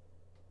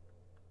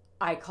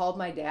I called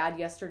my dad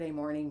yesterday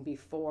morning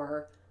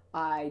before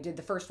I did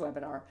the first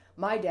webinar.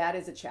 My dad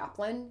is a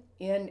chaplain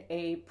in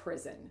a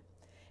prison,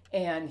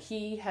 and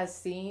he has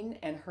seen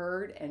and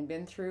heard and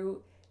been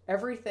through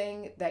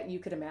everything that you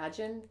could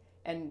imagine.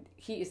 And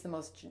he is the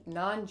most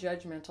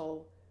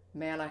non-judgmental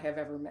man I have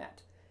ever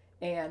met.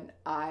 And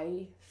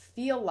I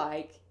feel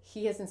like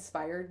he has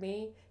inspired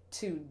me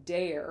to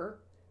dare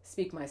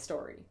speak my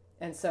story.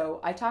 And so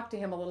I talked to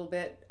him a little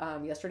bit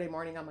yesterday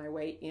morning on my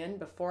way in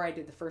before I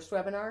did the first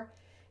webinar.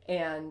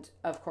 And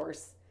of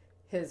course,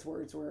 his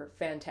words were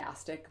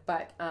fantastic.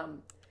 But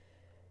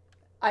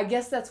I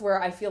guess that's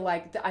where I feel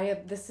like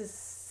this is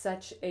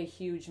such a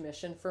huge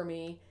mission for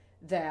me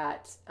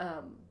that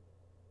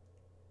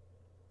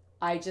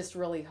I just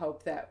really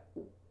hope that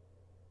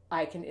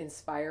I can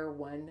inspire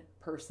one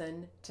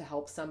person to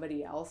help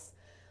somebody else.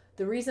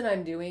 The reason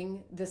I'm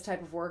doing this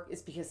type of work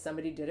is because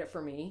somebody did it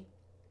for me.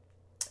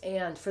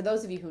 And for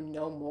those of you who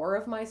know more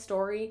of my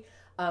story,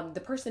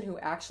 the person who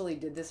actually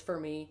did this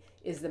for me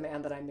is the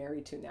man that I'm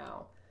married to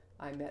now.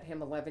 I met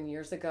him 11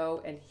 years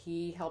ago, and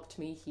he helped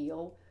me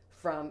heal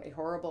from a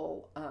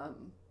horrible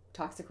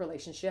toxic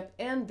relationship,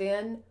 and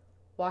then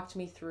walked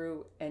me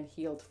through and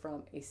healed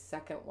from a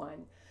second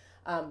one.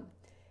 I'm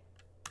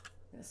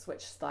going to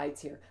switch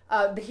slides here.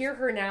 The Hear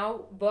Her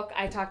Now book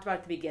I talked about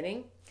at the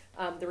beginning.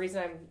 The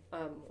reason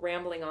I'm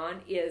rambling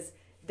on is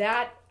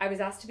that I was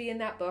asked to be in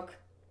that book,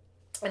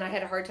 and I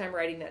had a hard time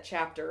writing that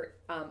chapter.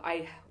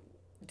 I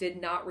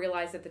did not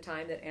realize at the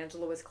time that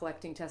Angela was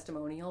collecting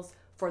testimonials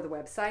for the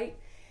website,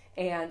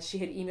 and she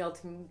had emailed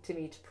to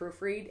me to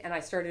proofread, and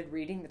I started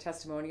reading the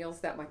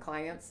testimonials that my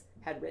clients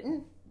had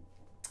written.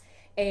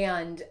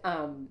 And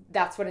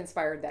that's what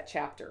inspired that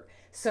chapter.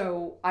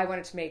 So I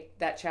wanted to make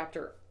that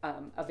chapter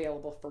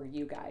available for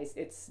you guys.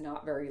 It's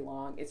not very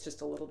long. It's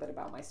just a little bit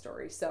about my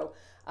story. So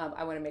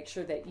I want to make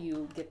sure that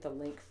you get the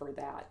link for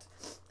that.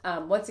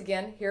 Once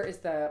again, here is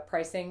the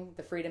pricing.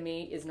 The Free to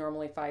Me is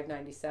normally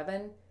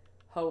 $597.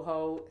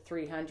 HOHO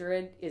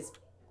 300 is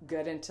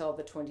good until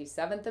the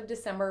 27th of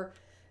December.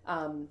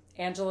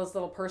 Angela's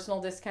little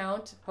personal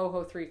discount,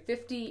 HOHO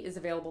 350, is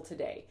available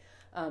today.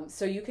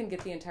 So you can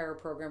get the entire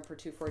program for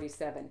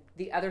 $247.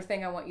 The other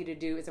thing I want you to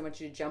do is I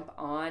want you to jump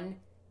on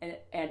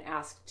and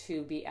ask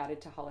to be added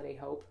to Holiday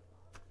Hope,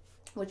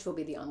 which will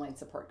be the online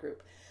support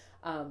group.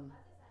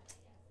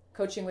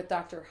 Coaching with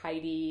Dr.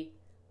 Heidi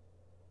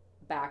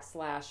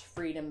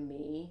 /Freedom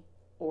Me,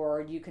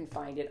 or you can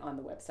find it on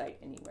the website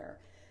anywhere.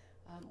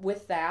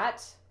 With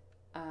that,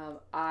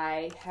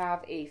 I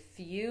have a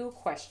few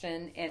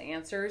question and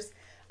answers.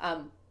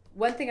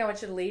 One thing I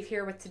want you to leave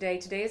here with today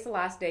is the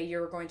last day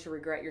you're going to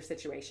regret your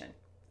situation,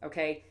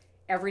 okay?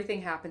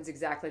 Everything happens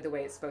exactly the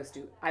way it's supposed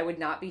to. I would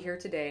not be here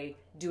today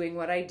doing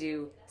what I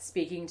do,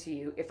 speaking to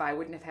you, if I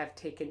wouldn't have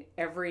taken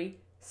every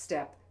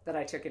step that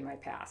I took in my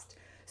past.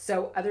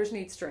 So others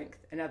need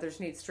strength, and others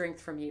need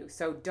strength from you.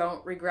 So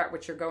don't regret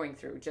what you're going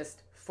through,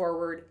 just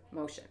forward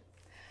motion.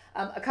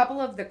 A couple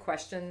of the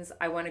questions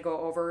I want to go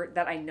over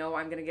that I know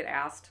I'm going to get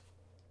asked.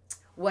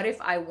 What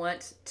if I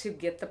want to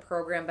get the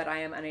program, but I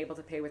am unable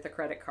to pay with a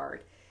credit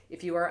card?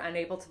 If you are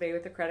unable to pay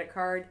with a credit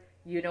card,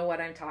 you know what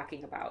I'm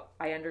talking about.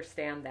 I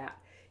understand that.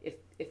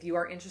 If you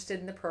are interested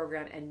in the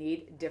program and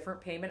need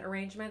different payment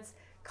arrangements,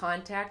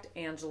 contact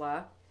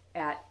Angela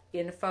at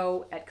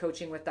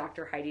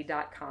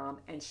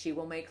info@coachingwithdrheidi.com, and she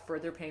will make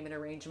further payment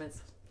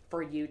arrangements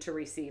for you to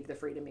receive the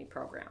Freedom Me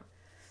program.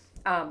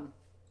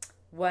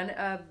 One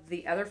of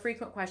the other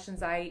frequent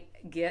questions I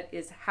get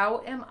is,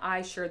 how am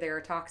I sure they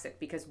are toxic?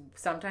 Because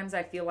sometimes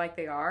I feel like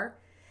they are,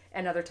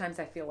 and other times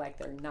I feel like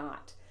they're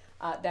not.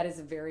 That is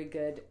a very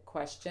good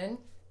question.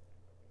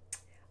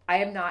 I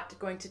am not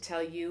going to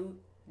tell you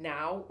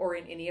now or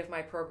in any of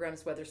my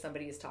programs whether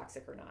somebody is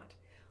toxic or not.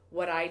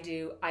 What I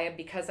do,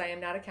 because I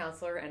am not a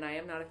counselor and I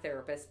am not a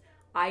therapist,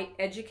 I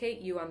educate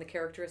you on the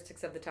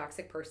characteristics of the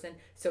toxic person,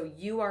 so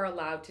you are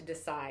allowed to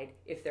decide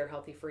if they're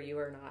healthy for you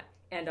or not,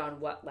 and on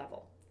what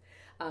level.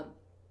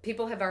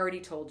 People have already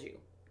told you.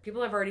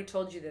 People have already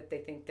told you that they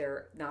think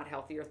they're not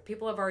healthy, or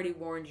people have already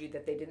warned you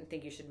that they didn't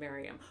think you should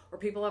marry them, or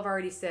people have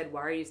already said,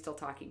 why are you still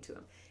talking to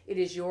him? It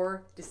is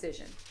your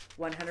decision,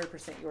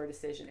 100% your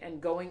decision.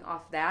 And going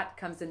off that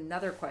comes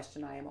another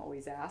question I am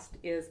always asked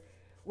is,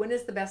 when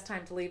is the best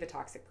time to leave a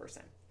toxic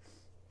person?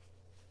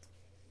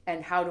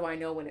 And how do I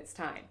know when it's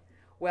time?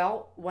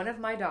 Well, one of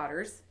my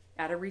daughters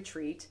at a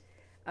retreat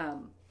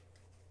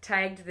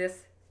tagged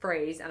this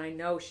phrase, and I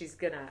know she's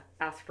going to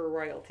ask for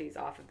royalties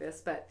off of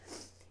this, but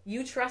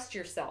you trust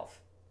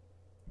yourself.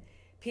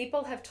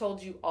 People have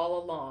told you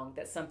all along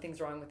that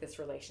something's wrong with this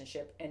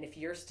relationship, and if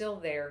you're still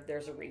there,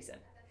 there's a reason.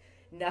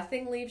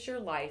 Nothing leaves your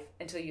life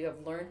until you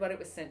have learned what it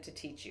was sent to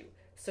teach you.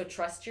 So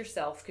trust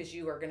yourself, because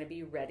you are going to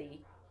be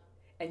ready,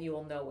 and you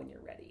will know when you're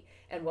ready.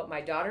 And what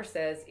my daughter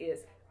says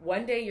is,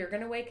 one day you're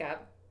going to wake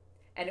up,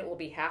 and it will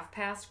be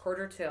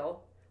 1:30,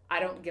 I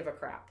don't give a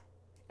crap.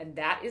 And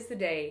that is the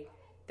day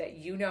that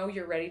you know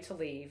you're ready to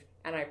leave,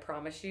 and I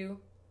promise you,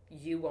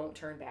 you won't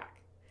turn back.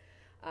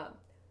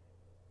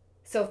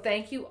 So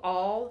thank you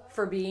all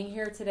for being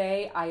here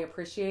today. I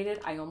appreciate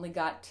it. I only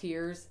got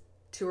tears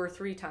 2 or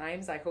 3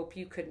 times. I hope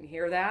you couldn't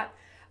hear that.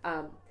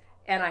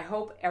 And I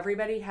hope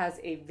everybody has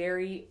a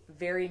very,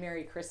 very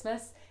Merry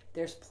Christmas.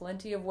 There's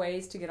plenty of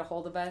ways to get a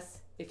hold of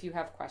us if you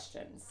have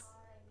questions.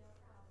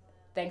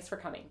 Thanks for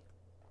coming.